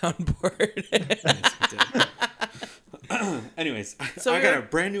this soundboard. yes, we did. Anyways, So I got a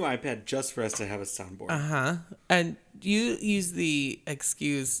brand new iPad just for us to have a soundboard. And you use the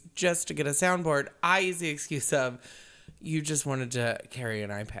excuse just to get a soundboard. I use the excuse of you just wanted to carry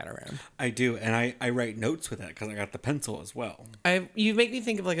an iPad around. I do, and I write notes with it because I got the pencil as well. You make me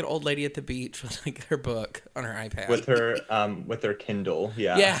think of like an old lady at the beach with like her book on her iPad. With her Kindle.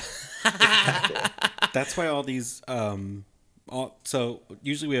 Yeah. Yeah. That's why all these so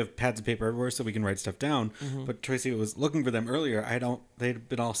usually we have pads of paper everywhere so we can write stuff down. But Tracy was looking for them earlier. They'd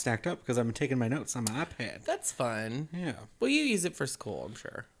been all stacked up because I've been taking my notes on my iPad. That's fun. Yeah. Well, you use it for school, I'm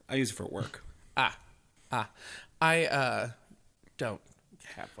sure. I use it for work. I don't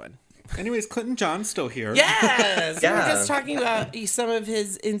have one. Anyways, Clinton John's still here. Yes. Yeah. We're just talking about some of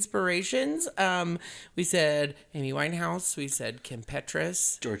his inspirations. We said Amy Winehouse. We said Kim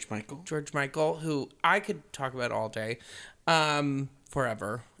Petras. George Michael, who I could talk about all day.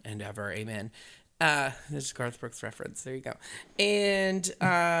 Forever and ever. Amen. There's a Garth Brooks reference. There you go. And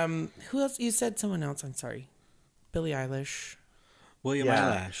who else? You said someone else. I'm sorry. Billie Eilish. William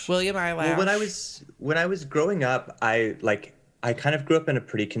Eyelash. William Eyelash. Well, when I was growing up, I kind of grew up in a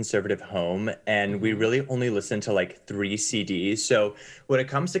pretty conservative home, and we really only listened to like 3 CDs. So when it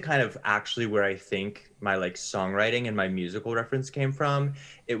comes to kind of actually where I think my like songwriting and my musical reference came from,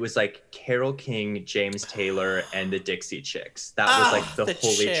 it was like Carole King, James Taylor, and the Dixie Chicks. That was like the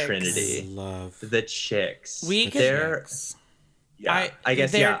Holy Chicks. Trinity. Love The Chicks. We could- They're, yeah, I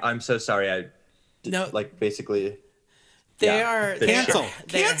guess, they're- yeah, I'm so sorry. No. like basically. They Yeah. are The Cancel.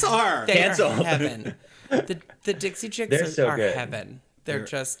 They Cancel her. They Cancel. are heaven. The Dixie Chicks They're so are good. heaven. They're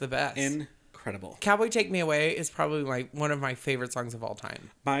just the best. Incredible. Cowboy Take Me Away is probably one of my favorite songs of all time.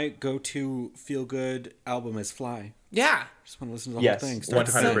 My go-to feel-good album is Fly. Yeah. Just want to listen to the Yes, whole thing. start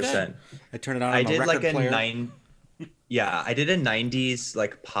to 100%. I turn it on. I on my did record like a player. Yeah, I did a 90s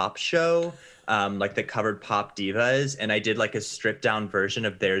like pop show, like that covered pop divas, and I did like a stripped down version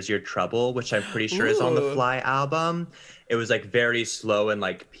of There's Your Trouble, which I'm pretty sure is on the Ooh. Fly album. It was like very slow and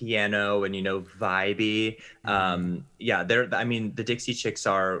like piano and vibey. Yeah, I mean the Dixie Chicks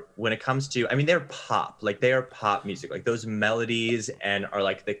are, when it comes to, I mean they're pop, like they are pop music. Like those melodies and are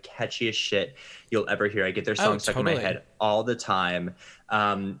like the catchiest shit you'll ever hear. I get their songs stuck in my totally. head all the time.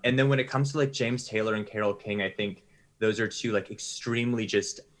 And then when it comes to like James Taylor and Carole King, I think those are two like extremely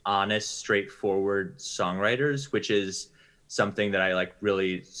just honest, straightforward songwriters, which is something that I like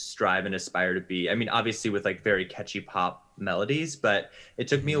really strive and aspire to be. I mean, obviously with like very catchy pop melodies, but it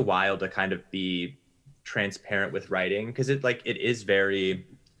took me a while to kind of be transparent with writing, because it is very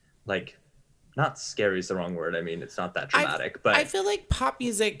like, not scary is the wrong word. I mean, it's not that dramatic, but I feel like pop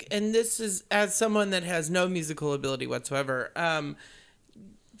music, and this is as someone that has no musical ability whatsoever.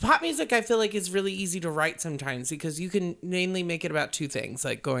 Pop music, I feel like, is really easy to write sometimes because you can mainly make it about two things,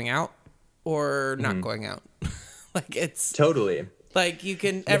 like going out or not going out. Like it's totally. like you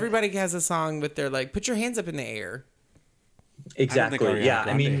can. Everybody has a song with their like, put your hands up in the air. I don't think Exactly. Ariana Yeah. I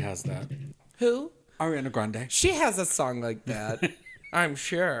Grande mean, has that. Who? Ariana Grande. She has a song like that. I'm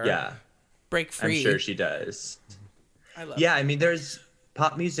sure. yeah, Break Free. I'm sure she does. I love Yeah, I mean, there's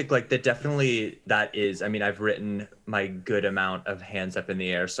pop music like that. Definitely, that is. I mean, I've written my good amount of hands up in the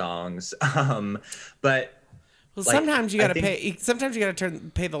air songs, but Well, like, sometimes you I gotta think- pay. Sometimes you gotta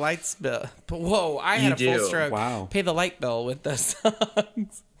pay the lights bill. But whoa, I had You a full do. stroke. Wow. Pay the light bill with those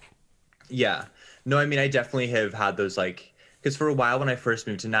songs. yeah, no, I mean, I definitely have had those like, because for a while when I first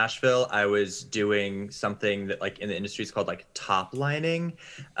moved to Nashville, I was doing something that like in the industry is called like top lining,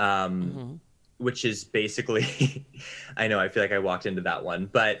 which is basically, I know, I feel like I walked into that one,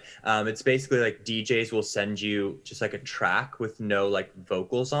 but it's basically like DJs will send you just like a track with no like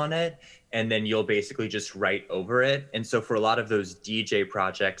vocals on it, and then you'll basically just write over it. And so for a lot of those DJ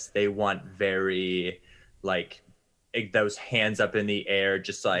projects, they want very like those hands up in the air,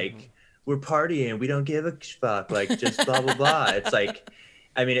 just like, we're partying, we don't give a fuck, like just blah blah blah. It's like,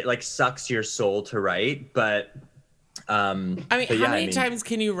 I mean, it like sucks your soul to write, but I mean, but how yeah, many times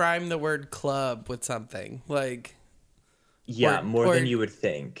can you rhyme the word club with something like, yeah, or- more or- than you would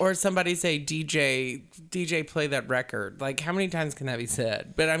think. or somebody say DJ play that record? Like, how many times can that be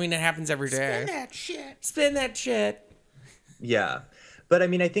said? But I mean, it happens every day. Spin that shit. Yeah. But I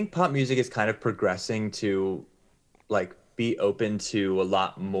mean, I think pop music is kind of progressing to like be open to a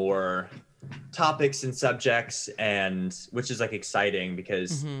lot more topics and subjects, and which is like exciting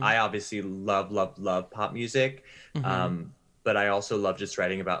because I obviously love pop music. But I also love just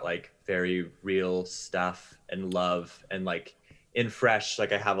writing about like very real stuff and love, and like in Fresh,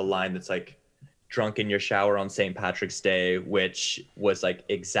 like I have a line that's like, drunk in your shower on St. Patrick's Day, which was like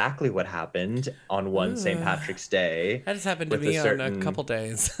exactly what happened on one St. Patrick's Day. That has happened to with me a on a certain- couple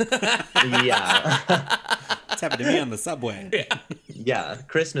days. Yeah. It's happened to me on the subway. Yeah,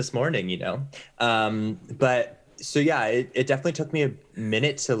 Christmas morning, but so yeah, it definitely took me a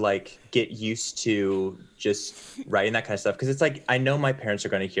minute to like get used to just writing that kind of stuff, because it's like, I know my parents are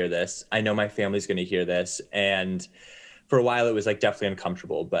going to hear this, I know my family's going to hear this, and for a while it was like definitely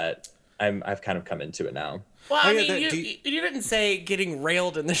uncomfortable, but I've kind of come into it now. Well, Oh, I yeah, mean, that- you didn't say getting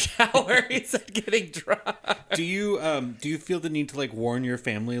railed in the shower. You said getting drunk. Do you feel the need to like warn your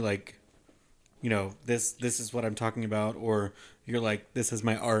family, like, this is what I'm talking about, or you're like, this is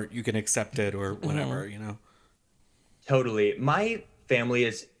my art, you can accept it, or whatever, Totally. My family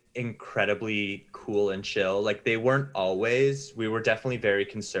is incredibly cool and chill. Like, they weren't always. We were definitely very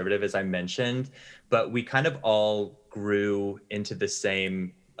conservative, as I mentioned, but we kind of all grew into the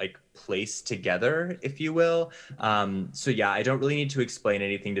same like place together, if you will. So yeah, I don't really need to explain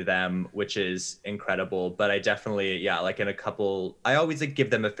anything to them, which is incredible. But I definitely, yeah, like in a couple, I always like give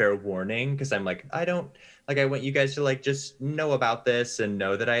them a fair warning, because I'm like, I want you guys to like just know about this and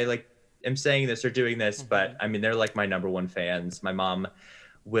know that I like am saying this or doing this. But I mean, they're like my number one fans. My mom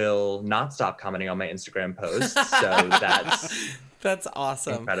will not stop commenting on my Instagram posts, so That's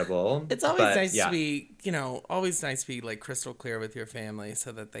awesome. incredible. It's always But, nice yeah. to be, always nice to be like crystal clear with your family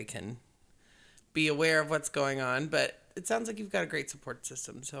so that they can be aware of what's going on. But it sounds like you've got a great support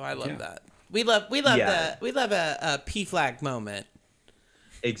system, so I love Yeah. that. We love Yeah. a P flag moment.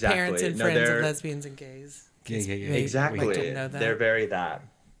 Exactly. Parents and No, friends of they're- lesbians and gays. Yeah. Exactly. didn't know that. They're very that.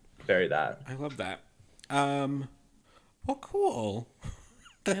 very that. I love that. Well, cool.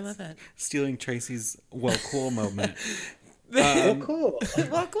 I love it. Stealing Tracy's well, cool moment. Oh, cool.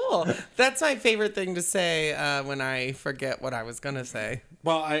 Well, cool. That's my favorite thing to say when I forget what I was going to say.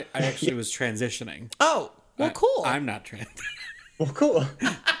 Well, I actually was transitioning. Oh, well, cool. I'm not trans. Well, cool.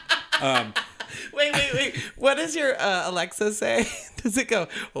 Wait. What does your Alexa say? Does it go,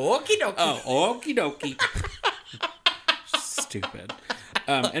 okie dokie? Oh, okie dokie. Stupid.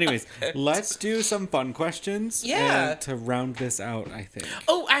 Anyways, let's do some fun questions. Yeah. And to round this out, I think.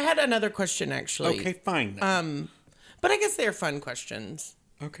 Oh, I had another question, actually. Okay, fine. Then. But I guess they're fun questions.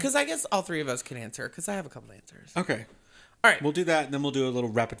 Okay. Because I guess all three of us can answer, because I have a couple answers. Okay. All right. We'll do that, and then we'll do a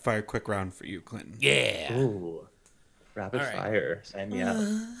little rapid fire quick round for you, Clinton. Yeah. Ooh. Rapid All right. fire. Sign me up.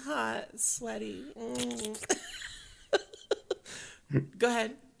 Hot, sweaty. Go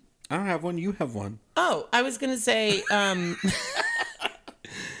ahead. I don't have one. You have one. Oh, I was gonna say,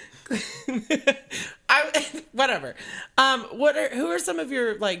 whatever. Who are some of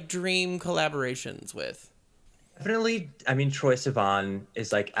your like dream collaborations with? Definitely, I mean, Troye Sivan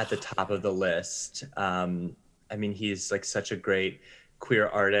is like at the top of the list. I mean, he's like such a great queer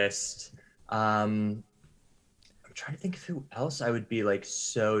artist. I'm trying to think of who else I would be like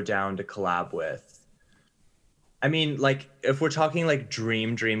so down to collab with. I mean, like if we're talking like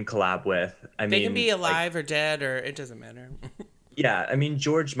dream collab with, They can be alive like, or dead, or it doesn't matter. yeah, I mean,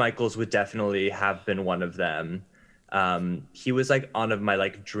 George Michaels would definitely have been one of them. He was like on of my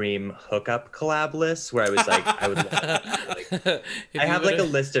like dream hookup collab list where I was like, I would like, I have like a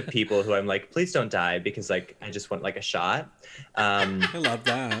list of people who I'm like, please don't die because like I just want like a shot. I love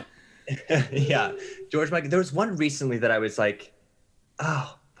that. Yeah, George Michael. There was one recently that I was like,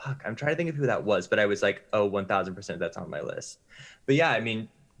 oh fuck, I'm trying to think of who that was, but I was like, oh, 1000% that's on my list. But yeah, I mean,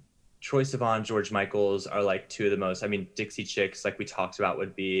 Troye Sivan, George Michaels are like two of the most. I mean, Dixie Chicks, like we talked about,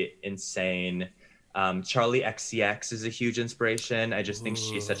 would be insane. Charlie XCX is a huge inspiration. I just think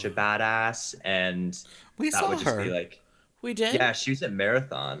she's such a badass, and We that saw would just her. be like, We did? yeah, she was at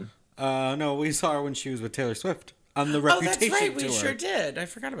Marathon. No, we saw her when she was with Taylor Swift on the Oh, Reputation that's right. tour. We sure did. I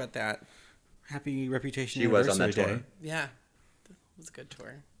forgot about that. Happy Reputation She was on Anniversary that tour. Day. Yeah. It was a good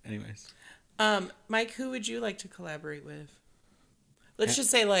tour. Anyways. Mike, who would you like to collaborate with? Let's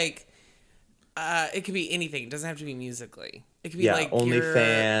just say like it could be anything. It doesn't have to be musically. It could be Yeah, like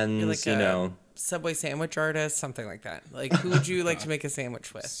OnlyFans, you're like you a know. Subway sandwich artist, something like that. Like who would you like to make a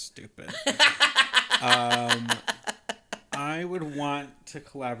sandwich with? Stupid. I would want to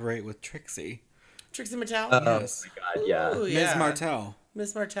collaborate with Trixie. Trixie Mattel? Yes. God, yeah. Ooh, Ms. yeah. Martell.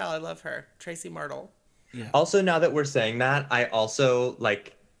 Miss Martell, I love her. Tracy Martel. Also, now that we're saying that, I also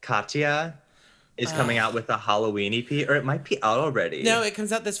like Katya is coming out with a Halloween EP, or it might be out already. No, it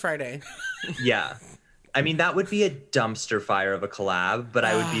comes out this Friday. Yeah. I mean, that would be a dumpster fire of a collab, but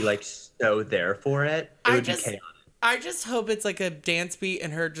I would be like so there for it. It would be chaotic. I just hope it's like a dance beat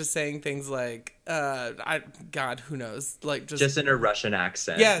and her just saying things like, God, who knows? Like Just in a Russian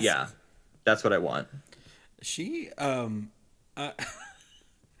accent. Yes. Yeah. That's what I want. She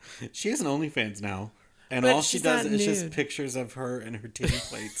she has an OnlyFans now. And But all she she's does not is just nude. pictures of her and her titty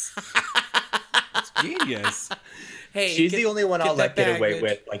plates. It's genius. Hey, She's the only one I'll that let get away baggage.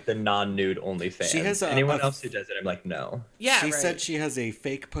 with, like the non-nude OnlyFans. She has Anyone a- else who does it, I'm like, no. Yeah, She right. said she has a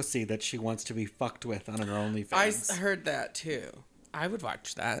fake pussy that she wants to be fucked with on her OnlyFans. I heard that too. I would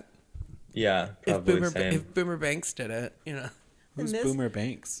watch that Yeah, if probably same. if Boomer Banks did it. You know, Who's And this- Boomer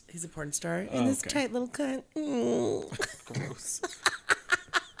Banks? He's a porn star Oh, and this okay. tight little cunt. Mm. Gross.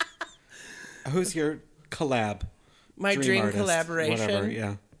 Who's your collab? My dream artist? collaboration. Whatever,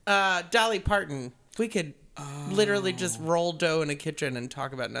 yeah. Dolly Parton. We could literally just roll dough in a kitchen and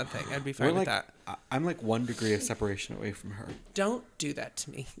talk about nothing. I'd be fine We're with like, that. I'm like 1 degree of separation away from her. Don't do that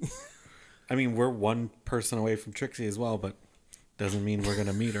to me. I mean, we're one person away from Trixie as well, but doesn't mean we're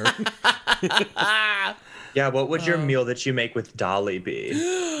gonna meet her. Yeah, what would your meal that you make with Dolly be?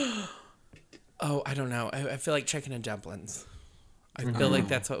 Oh, I don't know. I feel like chicken and dumplings. I feel like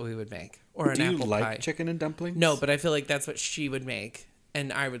that's what we would make. Or an Do you apple like pie. chicken and dumplings? No, but I feel like that's what she would make.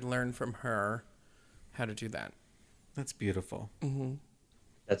 And I would learn from her how to do that. That's beautiful.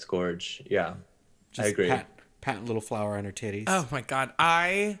 That's gorge. Yeah, Just I agree. Pat little flower on her titties. Oh my God.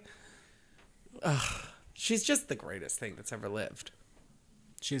 She's just the greatest thing that's ever lived.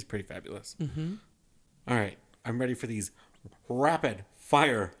 She's pretty fabulous. All right, I'm ready for these rapid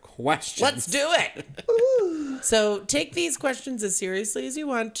fire questions. Let's do it. So take these questions as seriously as you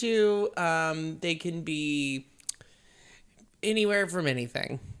want to. They can be anywhere from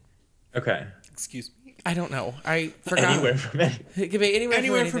anything. Okay. Excuse me. I don't know. I forgot. Anywhere from any- It could be anywhere,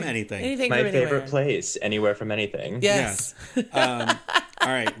 Anywhere from from anything. Anything my from favorite anywhere. place. Anywhere from anything. Yes. All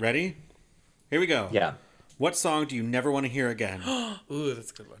right, ready? Here we go. Yeah. What song do you never want to hear again? Ooh,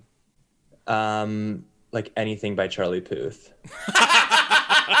 that's a good one. Like anything by Charlie Puth.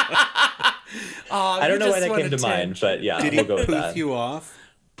 Oh, I don't know why that came to mind, but yeah, Did he we'll go with poof that. you off?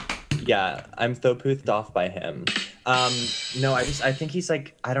 Yeah, I'm so poothed off by him. No, I think he's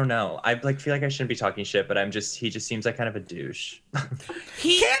like, I don't know. I like feel like I shouldn't be talking shit, but he just seems like kind of a douche.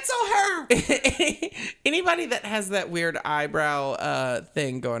 Cancel her! Anybody that has that weird eyebrow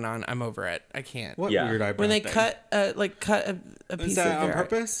thing going on, I'm over it. I can't. What Yeah. weird eyebrow When they thing? cut a piece Is of that on their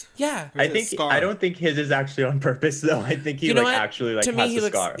purpose? Yeah. Or is it a scar? I don't think his is actually on purpose though. I think he You know like what? actually like to me, has a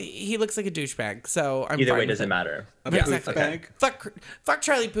scar. he looks like a douchebag. So I'm Either fine way, with doesn't it. matter. A Yeah, poof exactly. bag? Fuck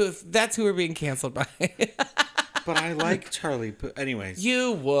Charlie Puth. That's who we're being canceled by. But I like Charlie Puth. Anyways,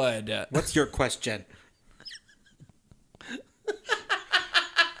 You would. what's your question?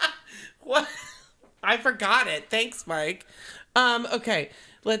 What? I forgot it. Thanks, Mike. Okay,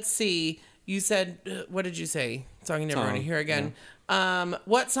 let's see. You said, what did you say? Song you never want to Song, hear again.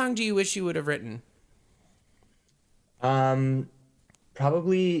 What song do you wish you would have written?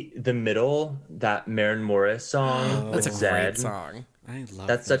 Probably the middle, that Maren Morris song That's with a Zed. great song. I love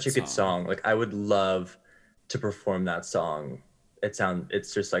That's that such a good song. Like I would love to perform that song.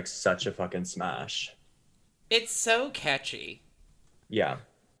 It's just like such a fucking smash. It's so catchy. Yeah.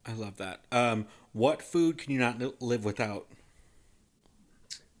 I love that. What food can you not live without?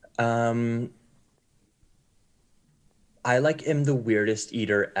 I like am the weirdest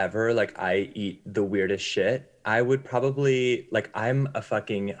eater ever. Like I eat the weirdest shit. I would probably like I'm a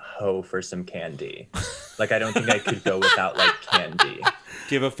fucking hoe for some candy. Like I don't think I could go without like candy.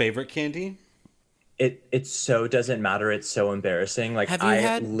 Do you have a favorite candy? It so doesn't matter. It's so embarrassing. Like Have you I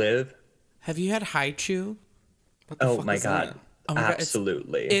had- live. Have you had Haichu? What the Oh fuck my is god. that? Oh my God,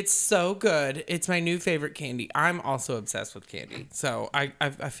 Absolutely. It's so good. It's my new favorite candy. I'm also obsessed with candy. So I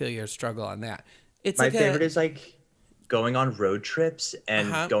feel your struggle on that. It's My like favorite is like going on road trips and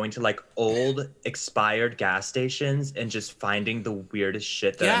Uh-huh. going to like old expired gas stations and just finding the weirdest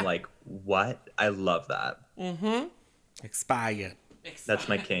shit that Yeah. I'm like, what? I love that. Expired. That's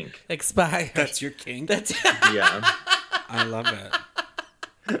my kink. expired. That's your king. That's Yeah. I love it.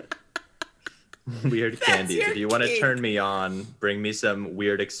 Weird candies. your If you want to kink. turn me on, bring me some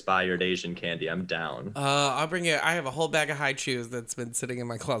weird expired Asian candy. I'm down. I'll bring you. I have a whole bag of high chews that's been sitting in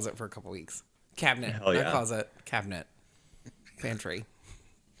my closet for a couple weeks. Cabinet, Hell not yeah. closet, cabinet, pantry.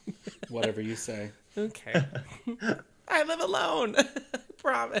 Whatever you say. Okay. I live alone.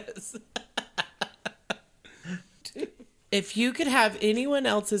 Promise. If you could have anyone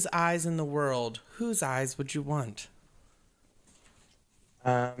else's eyes in the world, whose eyes would you want?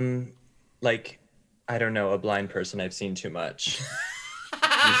 Like, I don't know, a blind person. I've seen too much.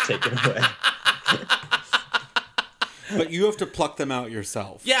 Just take it away. But you have to pluck them out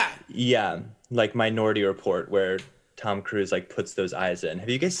yourself. Yeah. Yeah, like Minority Report, where Tom Cruise like puts those eyes in. Have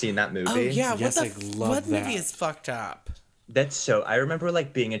you guys seen that movie? Oh yeah. Yes, what I the love what movie that. is fucked up? That's so. I remember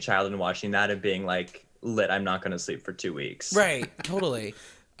like being a child and watching that and being like, "Lit, I'm not gonna sleep for 2 weeks." Right. Totally.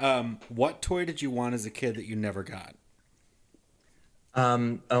 What toy did you want as a kid that you never got?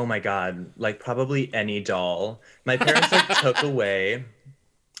 Oh my god, like probably any doll. My parents like took away.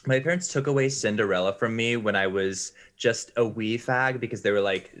 My parents took away Cinderella from me when I was just a wee fag because they were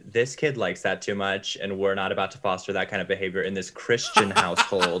like, "This kid likes that too much, and we're not about to foster that kind of behavior in this Christian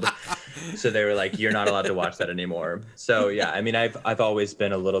household." So they were like, "You're not allowed to watch that anymore." So yeah, I mean, I've always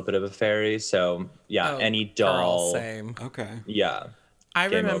been a little bit of a fairy. So yeah, Oh, any girl, doll. same. Okay. Yeah. I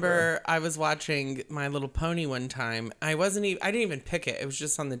Game remember I was watching My Little Pony one time. I didn't even pick it. It was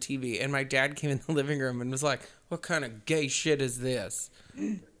just on the TV. And my dad came in the living room and was like, "What kind of gay shit is this?"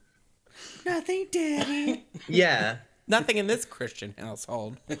 Nothing, Daddy. Yeah. Nothing in this Christian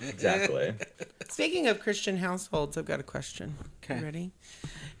household. Exactly. Speaking of Christian households, I've got a question. Okay. You ready?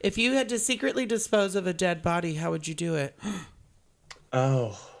 If you had to secretly dispose of a dead body, how would you do it?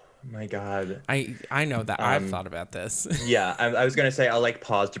 Oh my god. I know that I've thought about this. Yeah, I was gonna say I'll like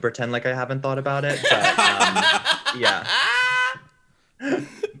pause to pretend like I haven't thought about it, but yeah.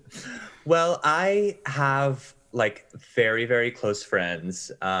 Well, I have like very, very close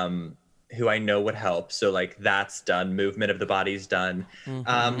friends who I know would help. So like that's done. Movement of the body's done.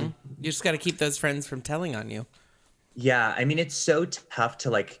 You just got to keep those friends from telling on you. Yeah, I mean it's so tough to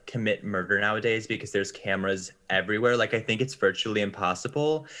like commit murder nowadays because there's cameras everywhere. Like I think it's virtually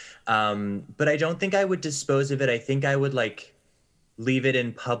impossible. But I don't think I would dispose of it. I think I would like leave it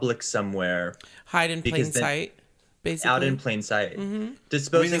in public somewhere. Hide in plain Because then- sight, basically. Out in plain sight.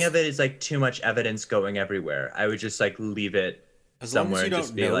 Disposing I mean, of it is like too much evidence going everywhere. I would just like leave it As long somewhere as you and don't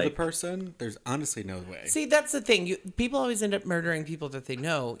just be know the like, person, there's honestly no way. See, that's the thing. People always end up murdering people that they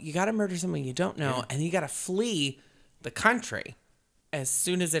know. You got to murder someone you don't know, and you got to flee the country as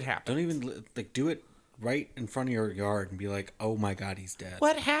soon as it happens. Don't even like do it right in front of your yard and be like, "Oh my God, he's dead."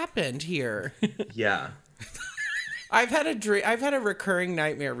 What happened here? yeah. I've had a dream. I've had a recurring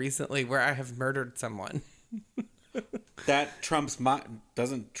nightmare recently where I have murdered someone. That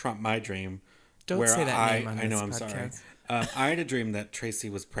doesn't trump my dream. Don't where say that name on I know. this I'm sorry. podcast. I had a dream that Tracy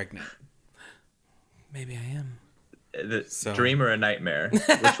was pregnant. Maybe I am. The dream or a nightmare?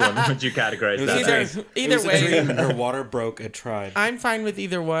 Which one would you categorize It was that a as? dream. Either It was way. a dream, and her water broke a tribe. I'm fine with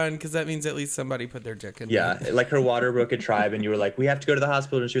either one because that means at least somebody put their dick in. Yeah, me. like her water broke a tribe, and you were like, "We have to go to the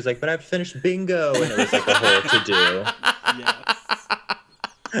hospital," and she was like, "But I've finished bingo," and it was like a whole to do.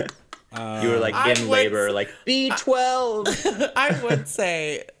 Yes. You were like I in would- labor, like B12. I would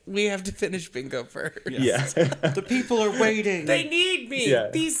say we have to finish bingo first. Yeah. The people are waiting. They need me. Yeah.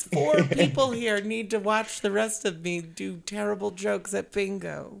 These 4 people here need to watch the rest of me do terrible jokes at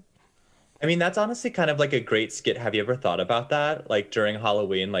bingo. I mean, that's honestly kind of like a great skit. Have you ever thought about that? Like during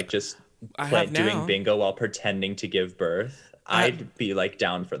Halloween, like just I have now. doing bingo while pretending to give birth. I'd be like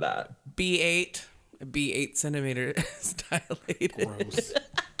down for that. B8 centimeters dilated. Gross.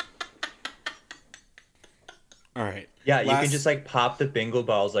 All right. Yeah, you Last- can just like pop the bingo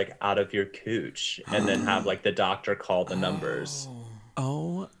balls like out of your cooch and then have like the doctor call the numbers.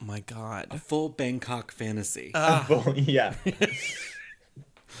 Oh my god. a full Bangkok fantasy. Well, yeah.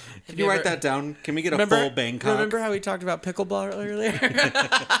 Can you write that down? Can we get a Remember, full Bangkok? remember how we talked about pickleball earlier?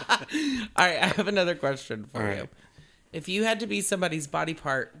 All right, I have another question for All you. right. If you had to be somebody's body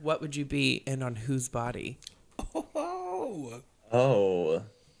part, what would you be and on whose body? Oh. Oh.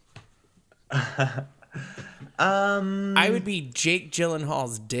 I would be Jake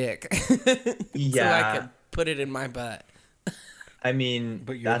Gyllenhaal's dick. So I Yeah. could put it in my butt. I mean,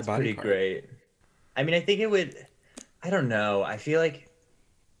 But you're the that's body pretty part. great. I mean, I think it would. I don't know. I feel like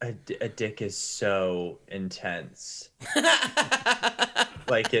a dick is so intense.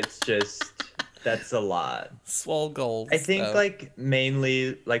 Like it's just that's a lot. Swole goals. I think though. like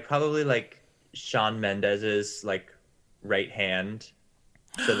mainly like probably like Shawn Mendes's like right hand,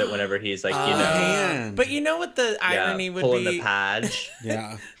 so that whenever he's like Man. But you know what the irony would pulling be? the page.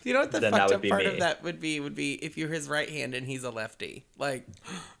 Yeah. You know what the Then that fucked would up be part me. of that would be if you're his right hand and he's a lefty. Like,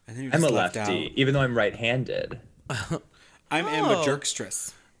 And then you're I'm a just left lefty, out. even though I'm right-handed. I'm Oh.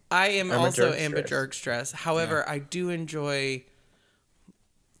 ambidextrous. I am also Ambidextrous. ambidextrous. However, I do enjoy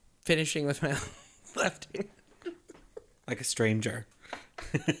finishing with my left. Like a stranger.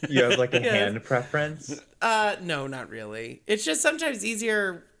 You have like a Yes. hand preference. No, not really. It's just sometimes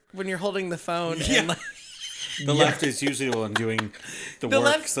easier when you're holding the phone Yeah. and like, The left is usually the one doing the work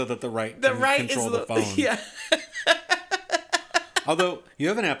left- so that the right the can right control is the phone. Yeah. Although you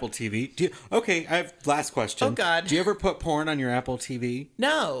have an Apple TV. Okay, I have last question. Oh, God. Do you ever put porn on your Apple TV?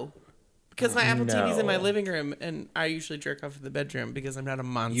 No. Because my Apple TV's in my No. living room and I usually jerk off in the bedroom because I'm not a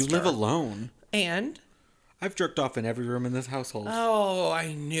monster. You live alone. And I've jerked off in every room in this household. oh,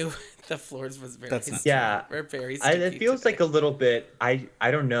 I knew the floors was very That's not- sticky. Yeah. We're very I, sticky it feels today. like a little bit. I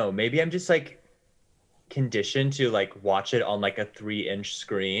don't know. Maybe I'm just like conditioned to like watch it on like a 3-inch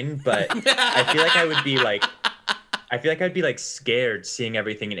screen, but I feel like I would be like. I feel like I'd be like scared seeing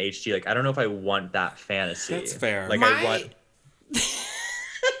everything in HD. Like I don't know if I want that fantasy. That's fair. Like My- I want.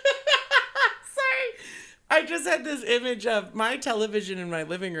 Sorry. I just had this image of my television in my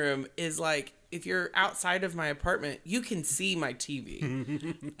living room is like if you're outside of my apartment, you can see my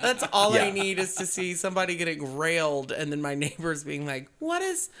TV. That's all I Yeah. need is to see somebody getting railed and then my neighbors being like, "What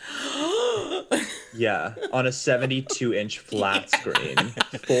is Yeah, on a 72-inch flat screen,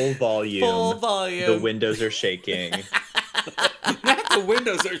 full volume. full volume?" The windows are shaking. The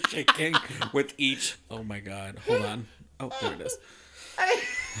windows are shaking with each. Oh my god! Hold on. Oh, there it is.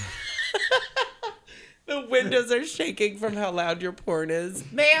 The windows are shaking from how loud your porn is.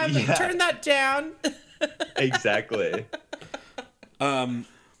 Ma'am, Yeah. turn that down. Exactly.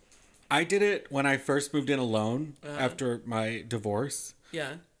 I did it when I first moved in alone after my divorce.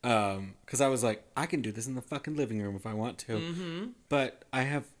 Yeah. Because I was like, I can do this in the fucking living room if I want to. Mm-hmm. But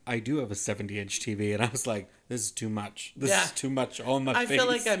I do have a 70-inch TV, and I was like, this is too much. This Yeah. is too much on my I face. feel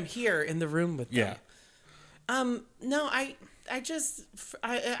like I'm here in the room with them. Yeah. No, I'm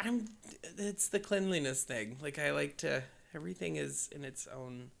it's the cleanliness thing. Like I like to everything is in its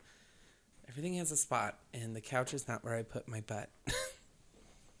own everything has a spot and the couch is not where I put my butt.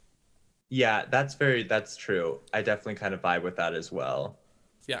 Yeah, that's true. I definitely kind of vibe with that as well.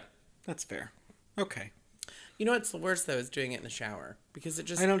 Yeah. That's fair. Okay. You know what's the worst though is doing it in the shower because it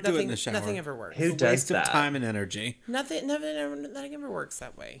just I don't do it in the shower. Nothing ever works. Who It's a does waste that? of time and energy. Nothing ever works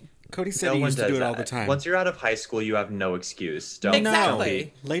that way. Cody said No he one used to does do it that. all the time. Once you're out of high school, you have no excuse. Don't.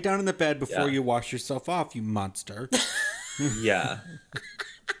 Exactly. No. Lay down in the bed before Yeah. you wash yourself off, you monster. Yeah.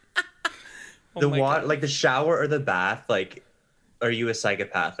 Oh The my water, God. like the shower or the bath, like, are you a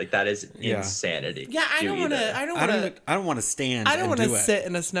psychopath? Like that is Yeah. insanity. Yeah, I Do don't want either. to. I don't I want don't. to. I don't want to stand. I don't want want to sit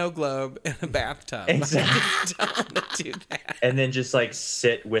in a snow globe in a bathtub. Exactly. I just don't want to do that. And then just like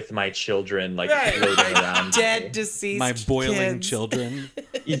sit with my children, like Right. floating around. Dead, me. deceased. my boiling kids. children.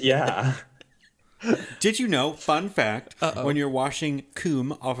 Yeah. Did you know? Fun fact: Uh-oh. when you're washing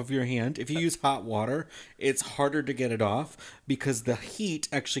coom off of your hand, if you use hot water, it's harder to get it off because the heat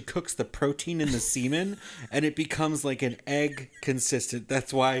actually cooks the protein in the semen, and it becomes like an egg consistent.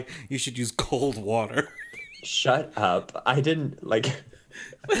 That's why you should use cold water. Shut up. I didn't like.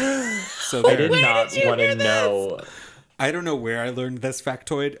 So I there. did not did you want to hear this? know. I don't know where I learned this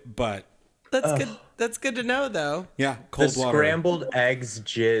factoid, but That's good. That's good to know, though. yeah, The cold water. scrambled eggs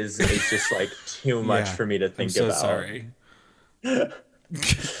jizz is just like too much Yeah, for me to think I'm so about. sorry.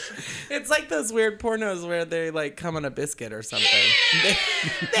 It's like those weird pornos where they like come on a biscuit or something.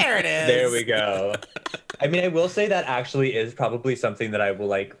 There it is. There we go. I mean, I will say that actually is probably something that I will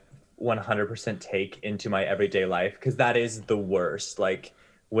like 100% take into my everyday life because that is the worst. Like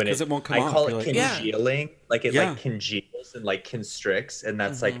when 'Cause it won't come I off. call You're it like, Yeah. congealing. Like it Yeah. like congeals and like constricts, and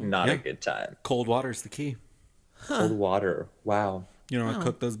that's like not Yeah. a good time. Cold water's the key. Cold water. Wow. You don't want to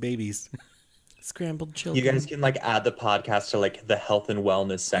cook those babies. Scrambled children. You guys can like add the podcast to like the health and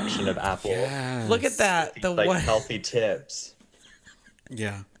wellness section of Apple. Look at that. The Like one healthy tips.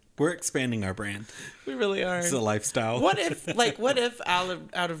 Yeah, we're expanding our brand. we really are. It's a lifestyle. What if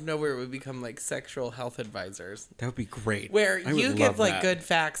out of nowhere we become like sexual health advisors? That would be great. Where I would you love give like that. good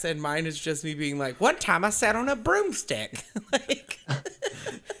facts and mine is just me being like, one time I sat on a broomstick.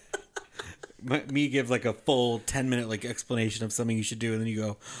 Like Me give like a full 10-minute like explanation of something you should do, and then you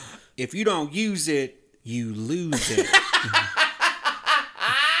go, if you don't use it, you lose it.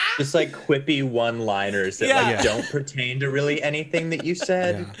 Just like quippy one-liners that Yeah. like Yeah. don't pertain to really anything that you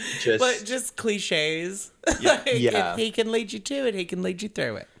said. Yeah. but just cliches. Like, Yeah. if he can lead you to it, he can lead you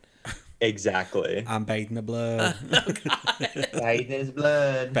through it. Exactly. I'm bathing the blood. Right in his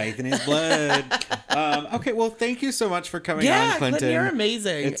blood. Bathing his blood. Okay, well, thank you so much for coming Yeah, on, Clinton. Clinton, you're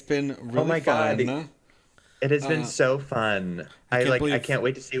amazing. It's been really my God. fun. It has been so fun. I believe- can't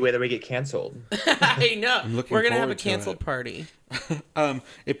wait to see whether we get canceled. I know. looking We're gonna have a forward to canceled it. party.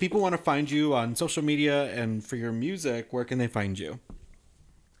 If people want to find you on social media and for your music, where can they find you?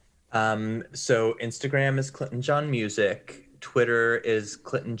 So Instagram is Clinton John Music. Twitter is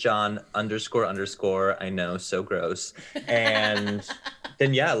Clinton John __. I know, so gross. And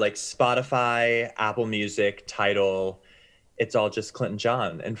then yeah, like Spotify, Apple Music, Tidal. It's all just Clinton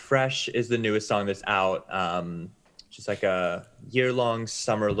John. And Fresh is the newest song that's out. Just like a year-long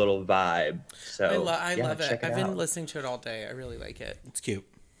summer little vibe. So I yeah, love it. check I've been out. listening to it all day. I really like it. It's cute.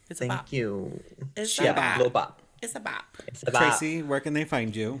 It's a bop. Thank you. It's Yeah, a bop. little bop. It's a bop. It's a bop. Tracy, where can they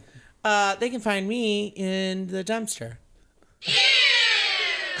find you? They can find me in the dumpster.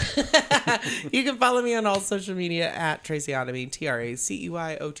 You can follow me on all social media at Tracy Otomy,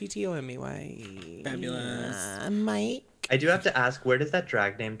 TracyOttomey. Fabulous. Mike. I do have to ask, where does that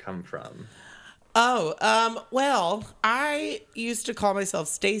drag name come from? Oh, well, I used to call myself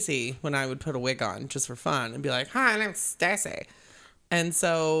Stacy when I would put a wig on just for fun and be like, hi, I'm Stacy. And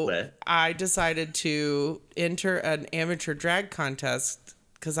so Lit. I decided to enter an amateur drag contest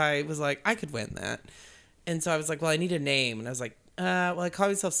because I was like, I could win that. And so I was like, well, I need a name. And I was like, well, I call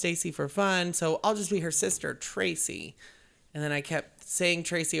myself Stacy for fun, so I'll just be her sister, Tracy. And then I kept saying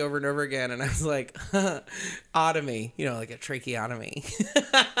Tracy over and over again, and I was like, otomy, like a tracheotomy.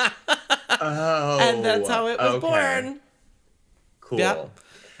 Oh. And that's how it was born. Cool. Yep.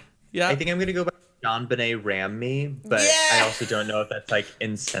 Yeah. I think I'm gonna go by John Benet Ram Me, but Yeah. I also don't know if that's like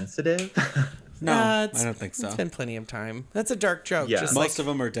insensitive. No, I it's- don't think so. It's been plenty of time. That's a dark joke. Yeah. Just Most like, of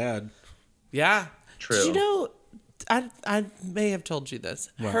them are dead. yeah. True. Did you know, I may have told you this.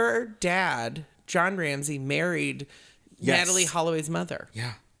 What? Her dad, John Ramsey, married Yes. Natalie Holloway's mother.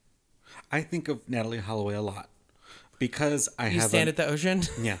 Yeah. I think of Natalie Holloway a lot because I You have stand at the ocean?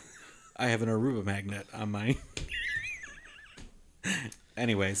 yeah, I have an Aruba magnet on my.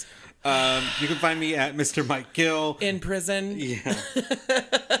 Anyways, you can find me at Mr. Mike Gill. In prison? Yeah.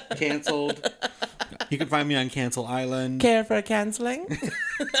 Canceled. You can find me on Cancel Island. Care for canceling?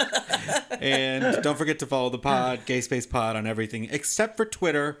 And don't forget to follow the pod, Gay Space Pod, on everything except for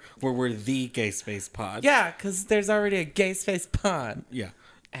Twitter, where we're the Gay Space Pod. Yeah, because there's already a gay space pod. Yeah.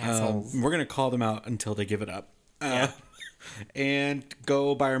 Assholes. We're going to call them out until they give it up. And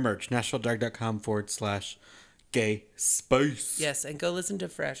go buy our merch, NashvilleDark.com/gay space. Yes, and go listen to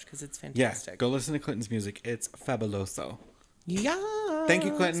Fresh because it's Yeah, fantastic. go listen to Clinton's music. It's fabuloso. Yeah. Thank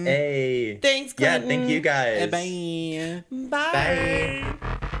you, Clinton. Hey. Thanks, Yeah, Clinton. thank you guys. Bye. Bye.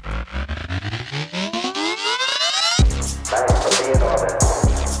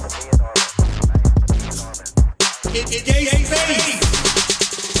 It's gay space.